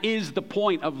 That is the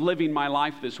point of living my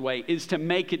life this way, is to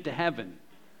make it to heaven.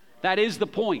 That is the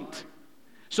point.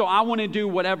 So I want to do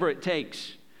whatever it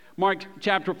takes. Mark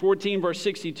chapter 14, verse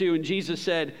 62, and Jesus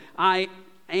said, I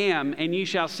am, and ye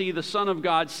shall see the Son of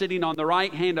God sitting on the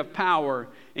right hand of power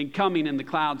and coming in the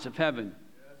clouds of heaven.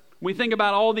 When we think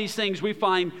about all these things, we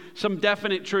find some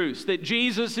definite truths. That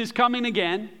Jesus is coming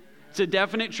again. It's a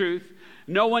definite truth.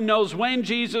 No one knows when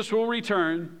Jesus will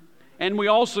return. And we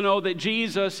also know that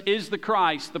Jesus is the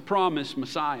Christ, the promised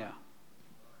Messiah.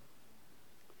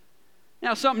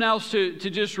 Now, something else to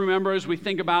just remember as we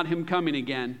think about Him coming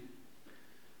again.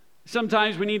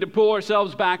 Sometimes we need to pull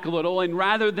ourselves back a little, and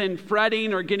rather than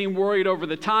fretting or getting worried over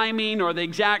the timing or the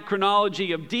exact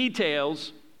chronology of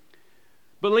details,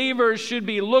 believers should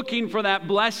be looking for that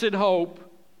blessed hope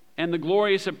and the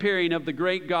glorious appearing of the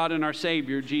great God and our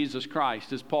Savior, Jesus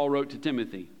Christ, as Paul wrote to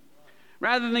Timothy.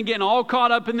 Rather than getting all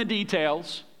caught up in the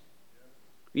details,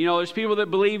 you know, there's people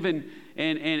that believe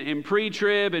in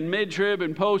pre-trib and mid-trib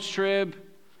and post-trib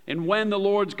and when the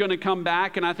Lord's going to come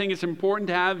back, and I think it's important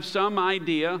to have some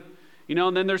idea. You know,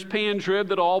 and then there's pan-trib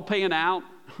that all pan out.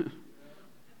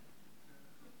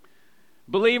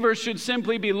 Believers should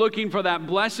simply be looking for that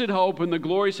blessed hope and the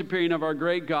glorious appearing of our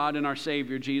great God and our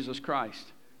Savior, Jesus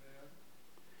Christ. Amen.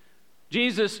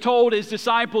 Jesus told His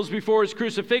disciples before His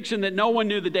crucifixion that no one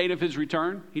knew the date of His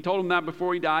return. He told them that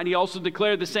before He died. He also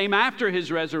declared the same after His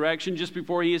resurrection, just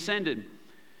before He ascended.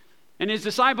 And His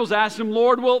disciples asked Him,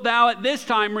 Lord, wilt Thou at this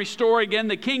time restore again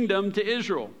the kingdom to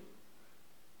Israel?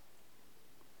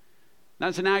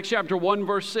 That's in Acts chapter 1,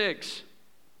 verse 6.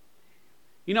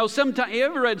 You know, sometimes, you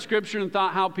ever read Scripture and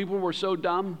thought how people were so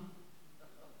dumb?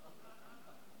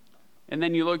 And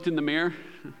then you looked in the mirror?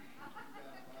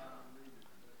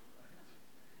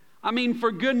 I mean,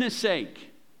 for goodness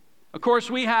sake. Of course,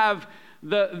 we have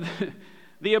the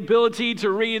ability to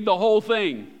read the whole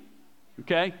thing,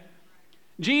 okay?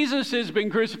 Jesus has been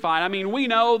crucified. I mean, we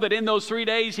know that in those 3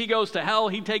 days, He goes to hell.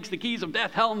 He takes the keys of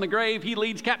death, hell, and the grave. He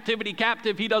leads captivity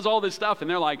captive. He does all this stuff. And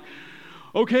they're like,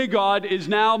 okay, God, is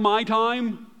now my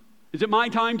time? Is it my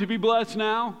time to be blessed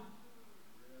now?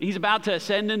 He's about to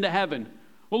ascend into heaven.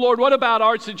 Well, Lord, what about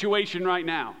our situation right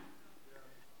now?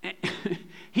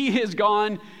 He has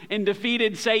gone and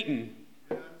defeated Satan.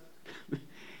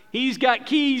 He's got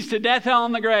keys to death, hell,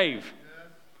 and the grave. And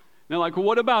they're like, well,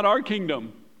 what about our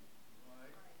kingdom?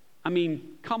 I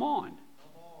mean, come on.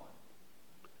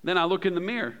 Then I look in the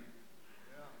mirror.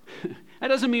 That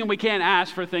doesn't mean we can't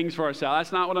ask for things for ourselves.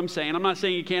 That's not what I'm saying. I'm not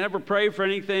saying you can't ever pray for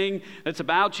anything that's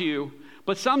about you.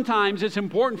 But sometimes it's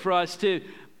important for us to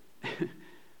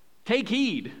take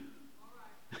heed.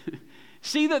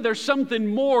 See that there's something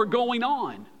more going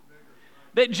on.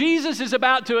 That Jesus is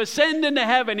about to ascend into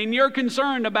heaven and you're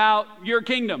concerned about your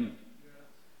kingdom.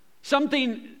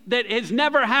 Something that has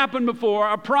never happened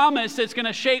before, a promise that's going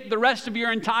to shape the rest of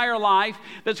your entire life,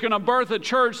 that's going to birth a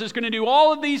church, that's going to do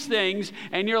all of these things,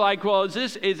 and you're like, well, is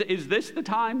this the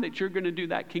time that you're going to do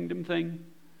that kingdom thing?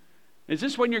 Is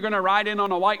this when you're going to ride in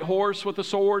on a white horse with a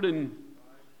sword? And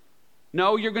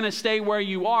no, you're going to stay where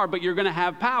you are, but you're going to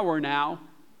have power now.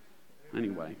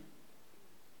 Anyway.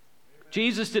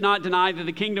 Jesus did not deny that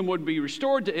the kingdom would be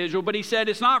restored to Israel, but He said,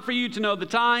 it's not for you to know the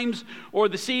times or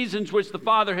the seasons which the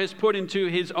Father has put into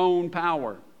His own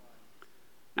power.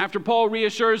 After Paul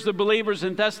reassures the believers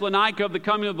in Thessalonica of the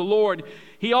coming of the Lord,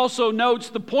 he also notes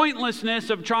the pointlessness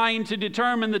of trying to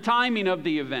determine the timing of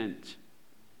the event.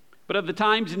 But of the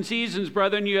times and seasons,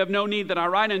 brethren, you have no need that I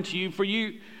write unto you,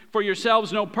 for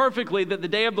yourselves know perfectly that the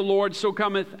day of the Lord so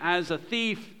cometh as a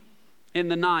thief in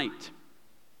the night.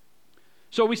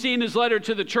 So we see in his letter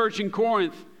to the church in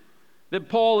Corinth that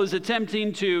Paul is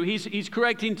attempting to, he's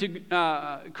correcting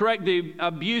to correct the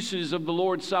abuses of the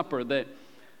Lord's Supper, that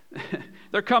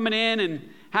they're coming in and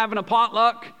having a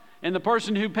potluck, and the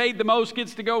person who paid the most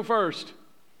gets to go first.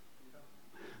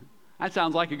 That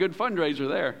sounds like a good fundraiser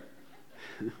there.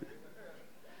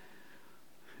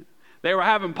 They were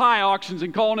having pie auctions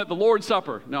and calling it the Lord's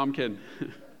Supper. No, I'm kidding.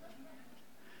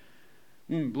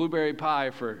 Blueberry pie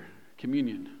for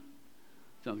communion.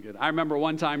 Sounds good. I remember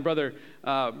one time, Brother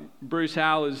Bruce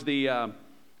Howell is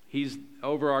he's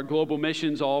over our global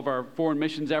missions, all of our foreign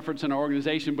missions efforts in our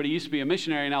organization, but he used to be a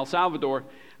missionary in El Salvador.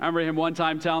 I remember him one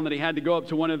time telling that he had to go up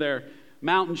to one of their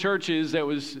mountain churches that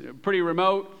was pretty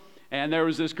remote, and there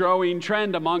was this growing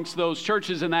trend amongst those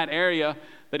churches in that area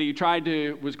that he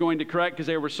was going to correct because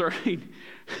they were serving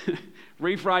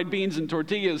refried beans and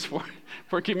tortillas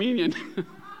for communion.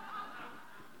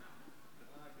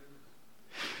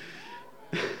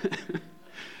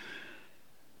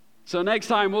 So next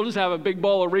time we'll just have a big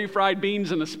bowl of refried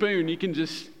beans and a spoon. You can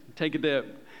just take a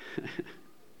dip.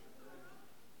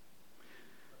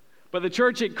 But the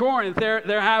church at Corinth,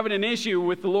 they're having an issue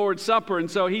with the Lord's Supper, and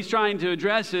so he's trying to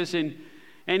address this, and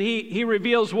he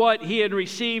reveals what he had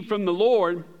received from the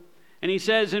Lord. And he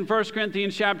says in 1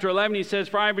 Corinthians chapter 11, he says,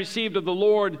 "For I have received of the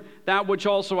Lord that which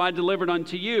also I delivered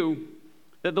unto you,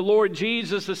 that the Lord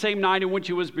Jesus, the same night in which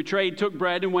he was betrayed, took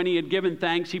bread, and when he had given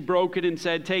thanks, he broke it and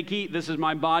said, 'Take, eat, this is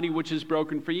my body which is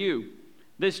broken for you.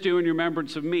 This do in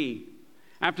remembrance of me.'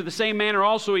 After the same manner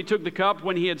also he took the cup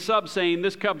when he had supped, saying,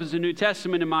 'This cup is the New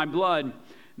Testament in my blood.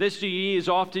 This do ye as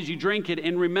oft as you drink it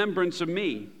in remembrance of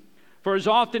me. For as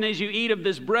often as you eat of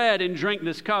this bread and drink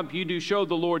this cup, you do show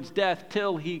the Lord's death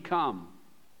till he come.'"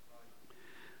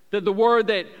 That the word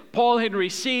that Paul had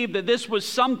received, that this was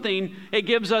something, it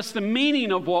gives us the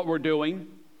meaning of what we're doing,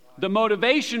 the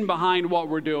motivation behind what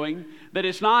we're doing, that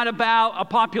it's not about a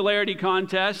popularity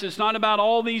contest, it's not about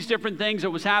all these different things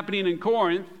that was happening in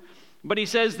Corinth, but he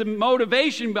says the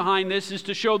motivation behind this is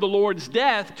to show the Lord's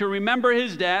death, to remember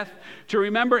his death, to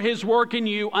remember his work in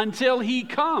you until he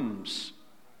comes.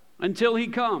 Until he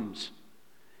comes.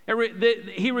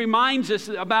 He reminds us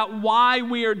about why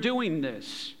we are doing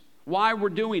this, why we're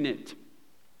doing it.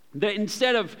 That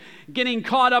instead of getting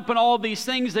caught up in all these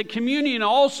things, that communion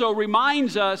also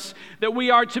reminds us that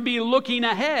we are to be looking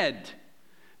ahead.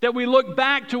 That we look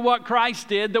back to what Christ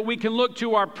did, that we can look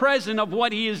to our present of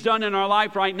what he has done in our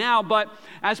life right now. But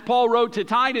as Paul wrote to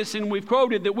Titus, and we've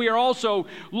quoted, that we are also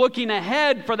looking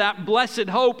ahead for that blessed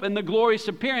hope and the glorious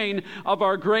appearing of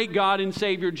our great God and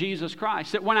Savior Jesus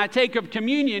Christ. That when I take of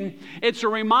communion, it's a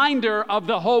reminder of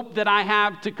the hope that I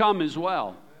have to come as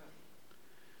well.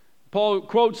 Paul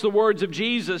quotes the words of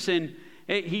Jesus, and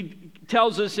he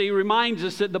tells us, he reminds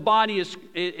us that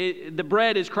the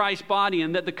bread is Christ's body,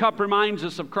 and that the cup reminds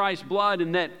us of Christ's blood,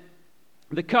 and that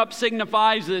the cup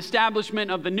signifies the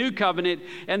establishment of the new covenant,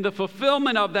 and the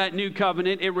fulfillment of that new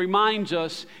covenant, it reminds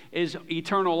us, is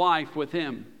eternal life with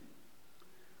him.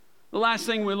 The last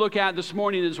thing we look at this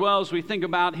morning, as well as we think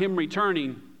about him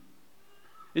returning,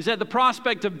 is that the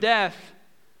prospect of death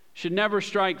should never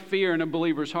strike fear in a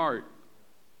believer's heart.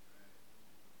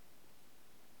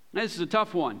 This is a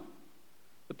tough one.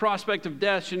 The prospect of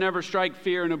death should never strike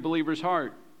fear in a believer's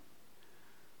heart.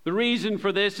 The reason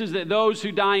for this is that those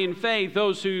who die in faith,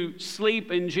 those who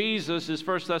sleep in Jesus, as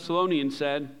 1 Thessalonians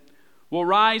said, will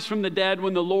rise from the dead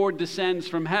when the Lord descends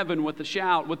from heaven with a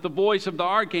shout, with the voice of the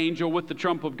archangel, with the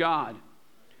trump of God.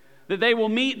 That they will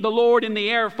meet the Lord in the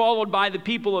air, followed by the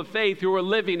people of faith who are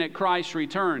living at Christ's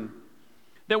return.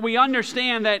 That we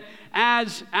understand that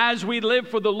as we live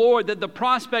for the Lord, that the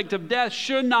prospect of death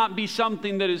should not be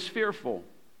something that is fearful.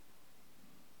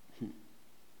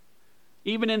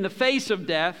 Even in the face of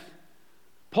death,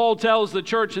 Paul tells the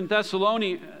church in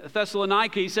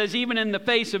Thessalonica, he says, even in the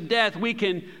face of death, we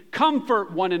can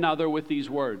comfort one another with these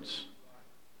words.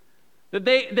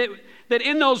 That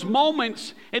in those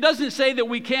moments, it doesn't say that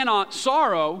we cannot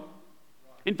sorrow.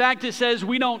 In fact, it says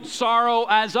we don't sorrow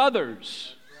as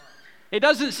others. It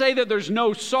doesn't say that there's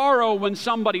no sorrow when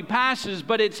somebody passes,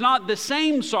 but it's not the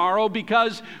same sorrow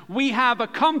because we have a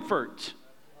comfort.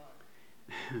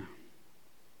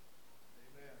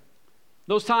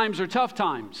 Those times are tough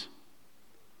times.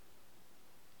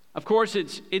 Of course,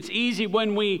 it's easy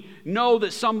when we know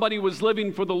that somebody was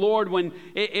living for the Lord, when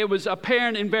it was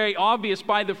apparent and very obvious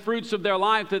by the fruits of their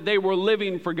life that they were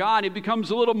living for God. It becomes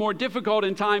a little more difficult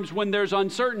in times when there's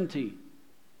uncertainty.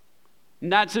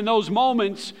 And that's in those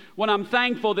moments when I'm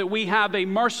thankful that we have a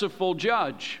merciful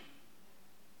judge.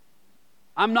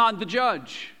 I'm not the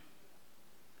judge,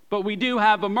 but we do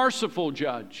have a merciful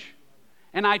judge,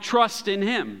 and I trust in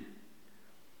him.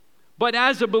 But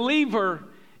as a believer,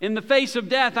 in the face of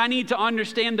death, I need to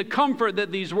understand the comfort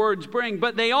that these words bring,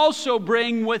 but they also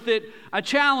bring with it a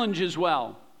challenge as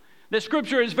well. The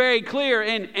Scripture is very clear,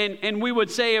 and we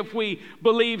would say if we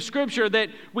believe Scripture that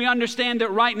we understand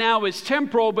that right now is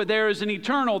temporal, but there is an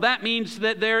eternal. That means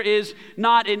that there is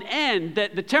not an end,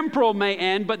 that the temporal may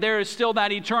end, but there is still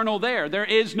that eternal there. There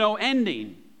is no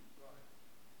ending.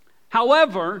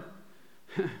 However,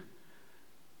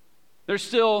 there's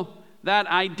still that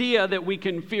idea that we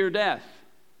can fear death.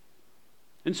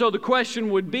 And so the question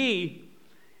would be,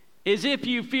 is if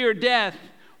you fear death,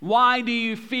 why do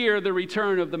you fear the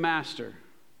return of the Master?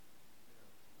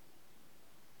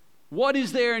 What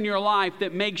is there in your life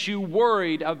that makes you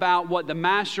worried about what the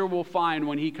Master will find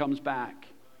when he comes back?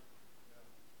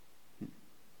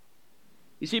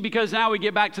 You see, because now we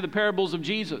get back to the parables of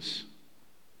Jesus.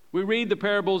 We read the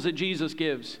parables that Jesus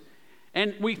gives,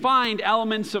 and we find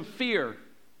elements of fear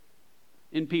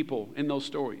in people in those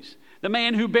stories. The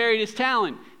man who buried his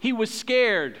talent, he was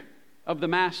scared of the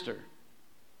Master.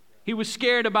 He was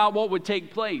scared about what would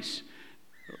take place.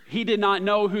 He did not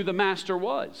know who the Master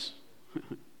was.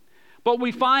 But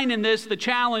we find in this the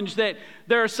challenge that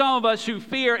there are some of us who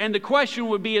fear, and the question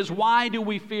would be is why do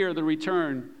we fear the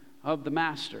return of the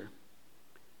Master?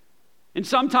 And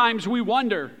sometimes we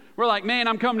wonder, we're like, man,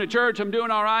 I'm coming to church, I'm doing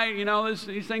all right,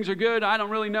 these things are good, I don't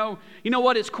really know. You know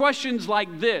what, it's questions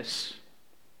like this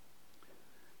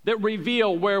that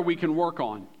reveal where we can work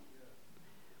on.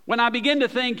 When I begin to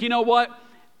think,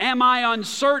 am I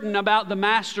uncertain about the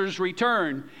Master's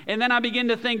return? And then I begin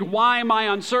to think, why am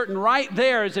I uncertain? Right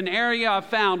there is an area I've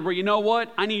found where,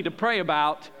 I need to pray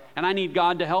about and I need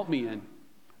God to help me in.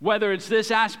 Whether it's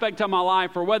this aspect of my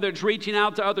life, or whether it's reaching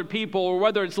out to other people, or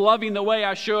whether it's loving the way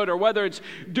I should, or whether it's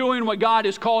doing what God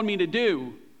has called me to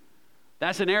do,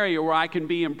 that's an area where I can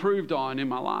be improved on in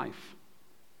my life.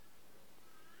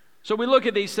 So we look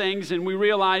at these things and we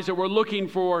realize that we're looking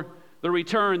for the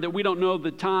return, that we don't know the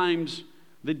times,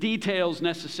 the details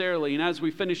necessarily. And as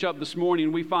we finish up this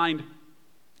morning, we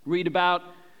read about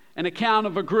an account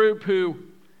of a group who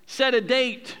set a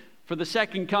date for the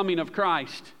second coming of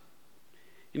Christ.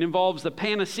 It involves the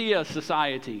Panacea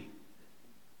Society.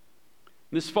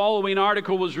 This following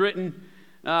article was written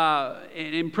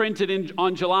and printed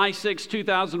on July 6,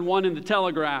 2001 in the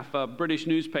Telegraph, a British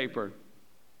newspaper.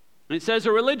 And it says,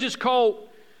 a religious cult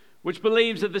which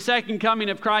believes that the second coming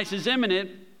of Christ is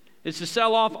imminent is to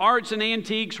sell off arts and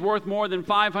antiques worth more than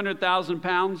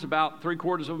 £500,000, about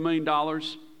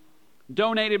 $750,000,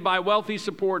 donated by wealthy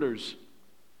supporters.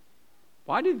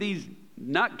 Why do these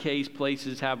nutcase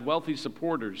places have wealthy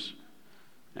supporters?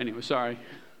 Anyway, sorry.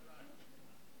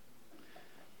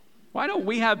 Why don't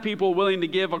we have people willing to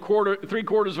give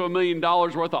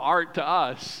 $750,000 worth of art to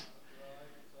us?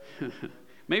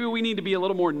 Maybe we need to be a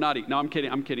little more nutty. No, I'm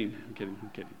kidding.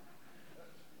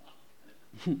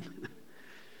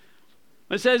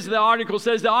 The article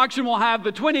says the auction will have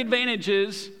the twin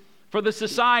advantages for the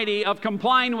society of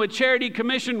complying with charity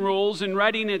commission rules and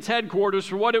readying its headquarters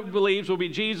for what it believes will be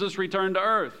Jesus' return to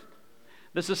earth.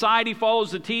 The society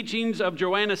follows the teachings of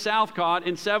Joanna Southcott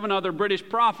and 7 other British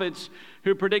prophets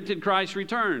who predicted Christ's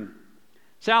return.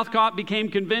 Southcott became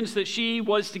convinced that she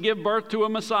was to give birth to a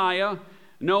Messiah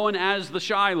known as the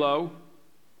Shiloh.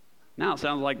 Now it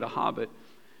sounds like the Hobbit,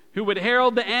 who would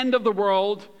herald the end of the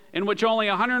world, in which only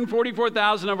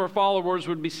 144,000 of her followers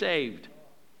would be saved.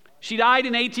 She died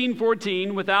in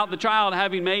 1814 without the child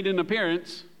having made an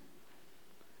appearance,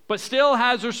 but still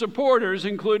has her supporters,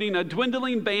 including a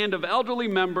dwindling band of elderly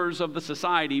members of the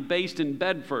society based in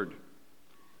Bedford.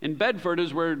 And Bedford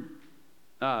is where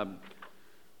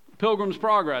Pilgrim's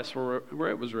Progress, where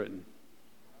it was written.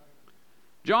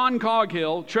 John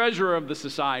Coghill, treasurer of the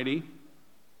society,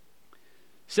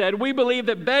 said, "We believe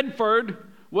that Bedford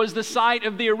was the site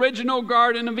of the original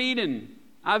Garden of Eden."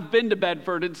 I've been to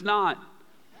Bedford, it's not.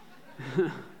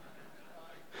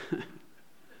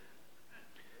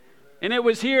 And it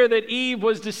was here that Eve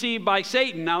was deceived by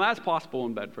Satan. Now that's possible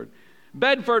in Bedford.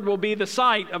 Bedford will be the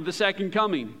site of the second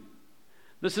coming.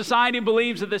 The society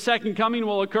believes that the second coming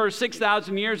will occur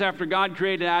 6,000 years after God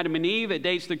created Adam and Eve. It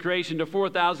dates the creation to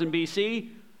 4000 BC.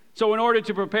 So in order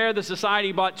to prepare, the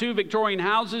society bought 2 Victorian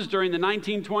houses during the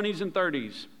 1920s and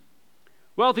 30s.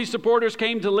 Wealthy supporters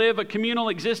came to live a communal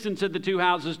existence at the 2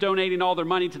 houses, donating all their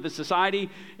money to the society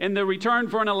in the return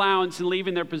for an allowance and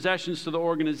leaving their possessions to the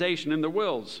organization in their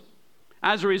wills.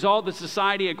 As a result, the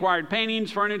society acquired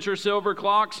paintings, furniture, silver,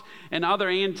 clocks, and other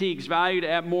antiques valued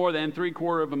at more than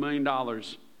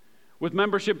 $750,000. With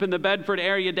membership in the Bedford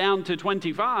area down to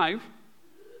 25,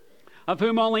 of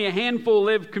whom only a handful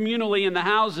live communally in the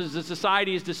houses, the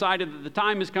society has decided that the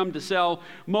time has come to sell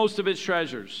most of its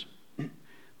treasures.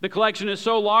 The collection is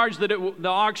so large that the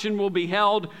auction will be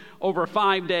held over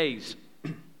 5 days.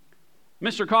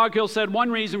 Mr. Coghill said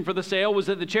one reason for the sale was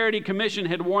that the Charity Commission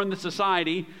had warned the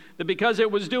society that because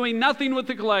it was doing nothing with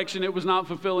the collection, it was not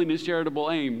fulfilling its charitable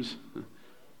aims.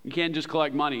 You can't just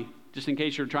collect money, just in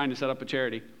case you're trying to set up a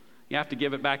charity. You have to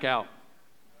give it back out.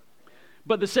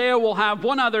 But the sale will have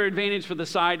one other advantage for the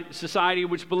society,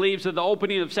 which believes that the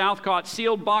opening of Southcott's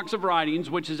sealed box of writings,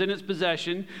 which is in its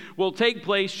possession, will take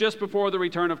place just before the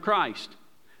return of Christ.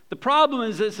 The problem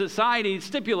is that society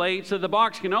stipulates that the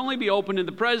box can only be opened in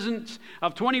the presence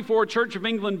of 24 Church of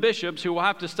England bishops who will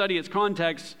have to study its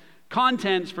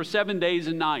contents for 7 days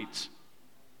and nights.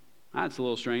 That's a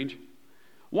little strange.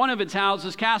 One of its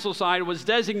houses, Castleside, was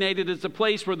designated as the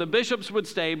place where the bishops would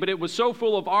stay, but it was so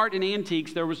full of art and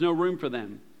antiques there was no room for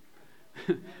them.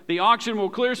 The auction will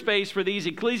clear space for these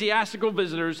ecclesiastical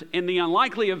visitors in the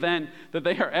unlikely event that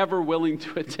they are ever willing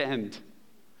to attend.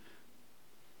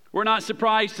 We're not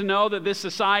surprised to know that this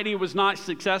society was not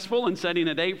successful in setting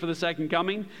a date for the second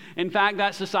coming. In fact,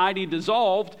 that society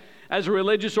dissolved as a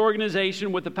religious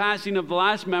organization with the passing of the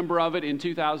last member of it in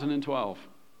 2012.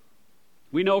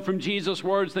 We know from Jesus'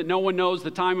 words that no one knows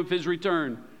the time of his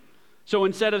return. So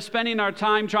instead of spending our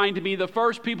time trying to be the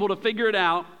first people to figure it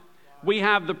out, we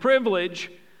have the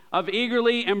privilege of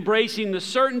eagerly embracing the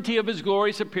certainty of his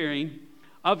glorious appearing,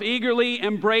 of eagerly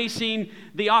embracing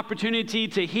the opportunity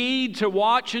to heed, to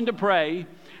watch, and to pray.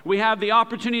 We have the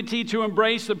opportunity to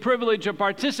embrace the privilege of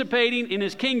participating in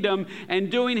his kingdom and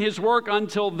doing his work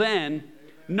until then,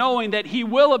 knowing that he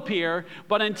will appear,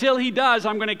 but until he does,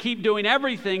 I'm going to keep doing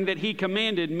everything that he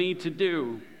commanded me to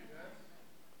do.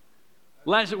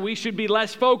 We should be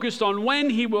less focused on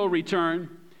when he will return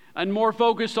and more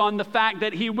focused on the fact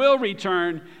that he will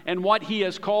return and what he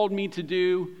has called me to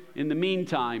do in the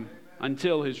meantime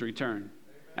until his return.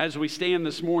 As we stand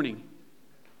this morning,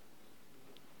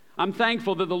 I'm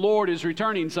thankful that the Lord is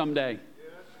returning someday.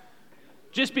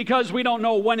 Just because we don't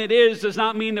know when it is does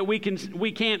not mean that we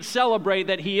can't celebrate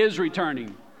that he is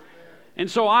returning. And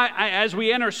so as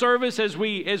we enter service, as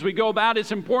we go about,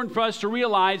 it's important for us to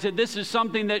realize that this is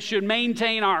something that should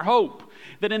maintain our hope.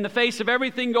 That in the face of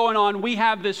everything going on, we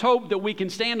have this hope that we can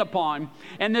stand upon.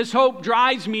 And this hope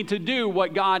drives me to do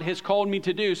what God has called me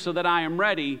to do so that I am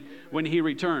ready when he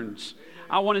returns.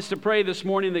 I want us to pray this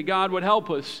morning that God would help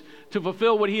us to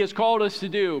fulfill what he has called us to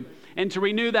do and to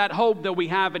renew that hope that we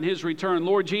have in his return.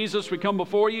 Lord Jesus, we come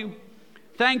before you.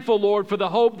 Thankful, Lord, for the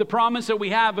hope, the promise that we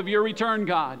have of your return,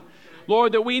 God.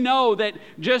 Lord, that we know that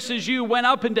just as you went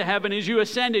up into heaven, as you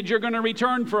ascended, you're going to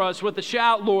return for us with a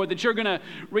shout, Lord, that you're going to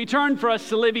return for us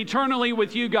to live eternally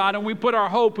with you, God. And we put our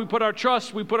hope, we put our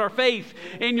trust, we put our faith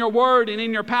in your word and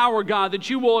in your power, God, that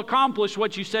you will accomplish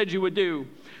what you said you would do.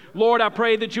 Lord, I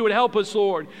pray that you would help us,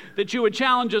 Lord, that you would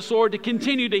challenge us, Lord, to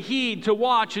continue to heed, to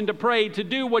watch, and to pray, to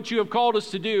do what you have called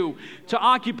us to do, to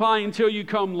occupy until you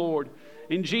come, Lord.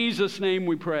 In Jesus' name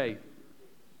we pray.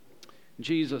 In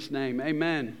Jesus' name,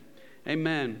 amen.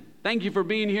 Amen. Thank you for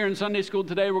being here in Sunday school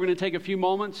today. We're going to take a few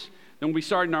moments, then we'll be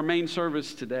starting our main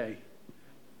service today.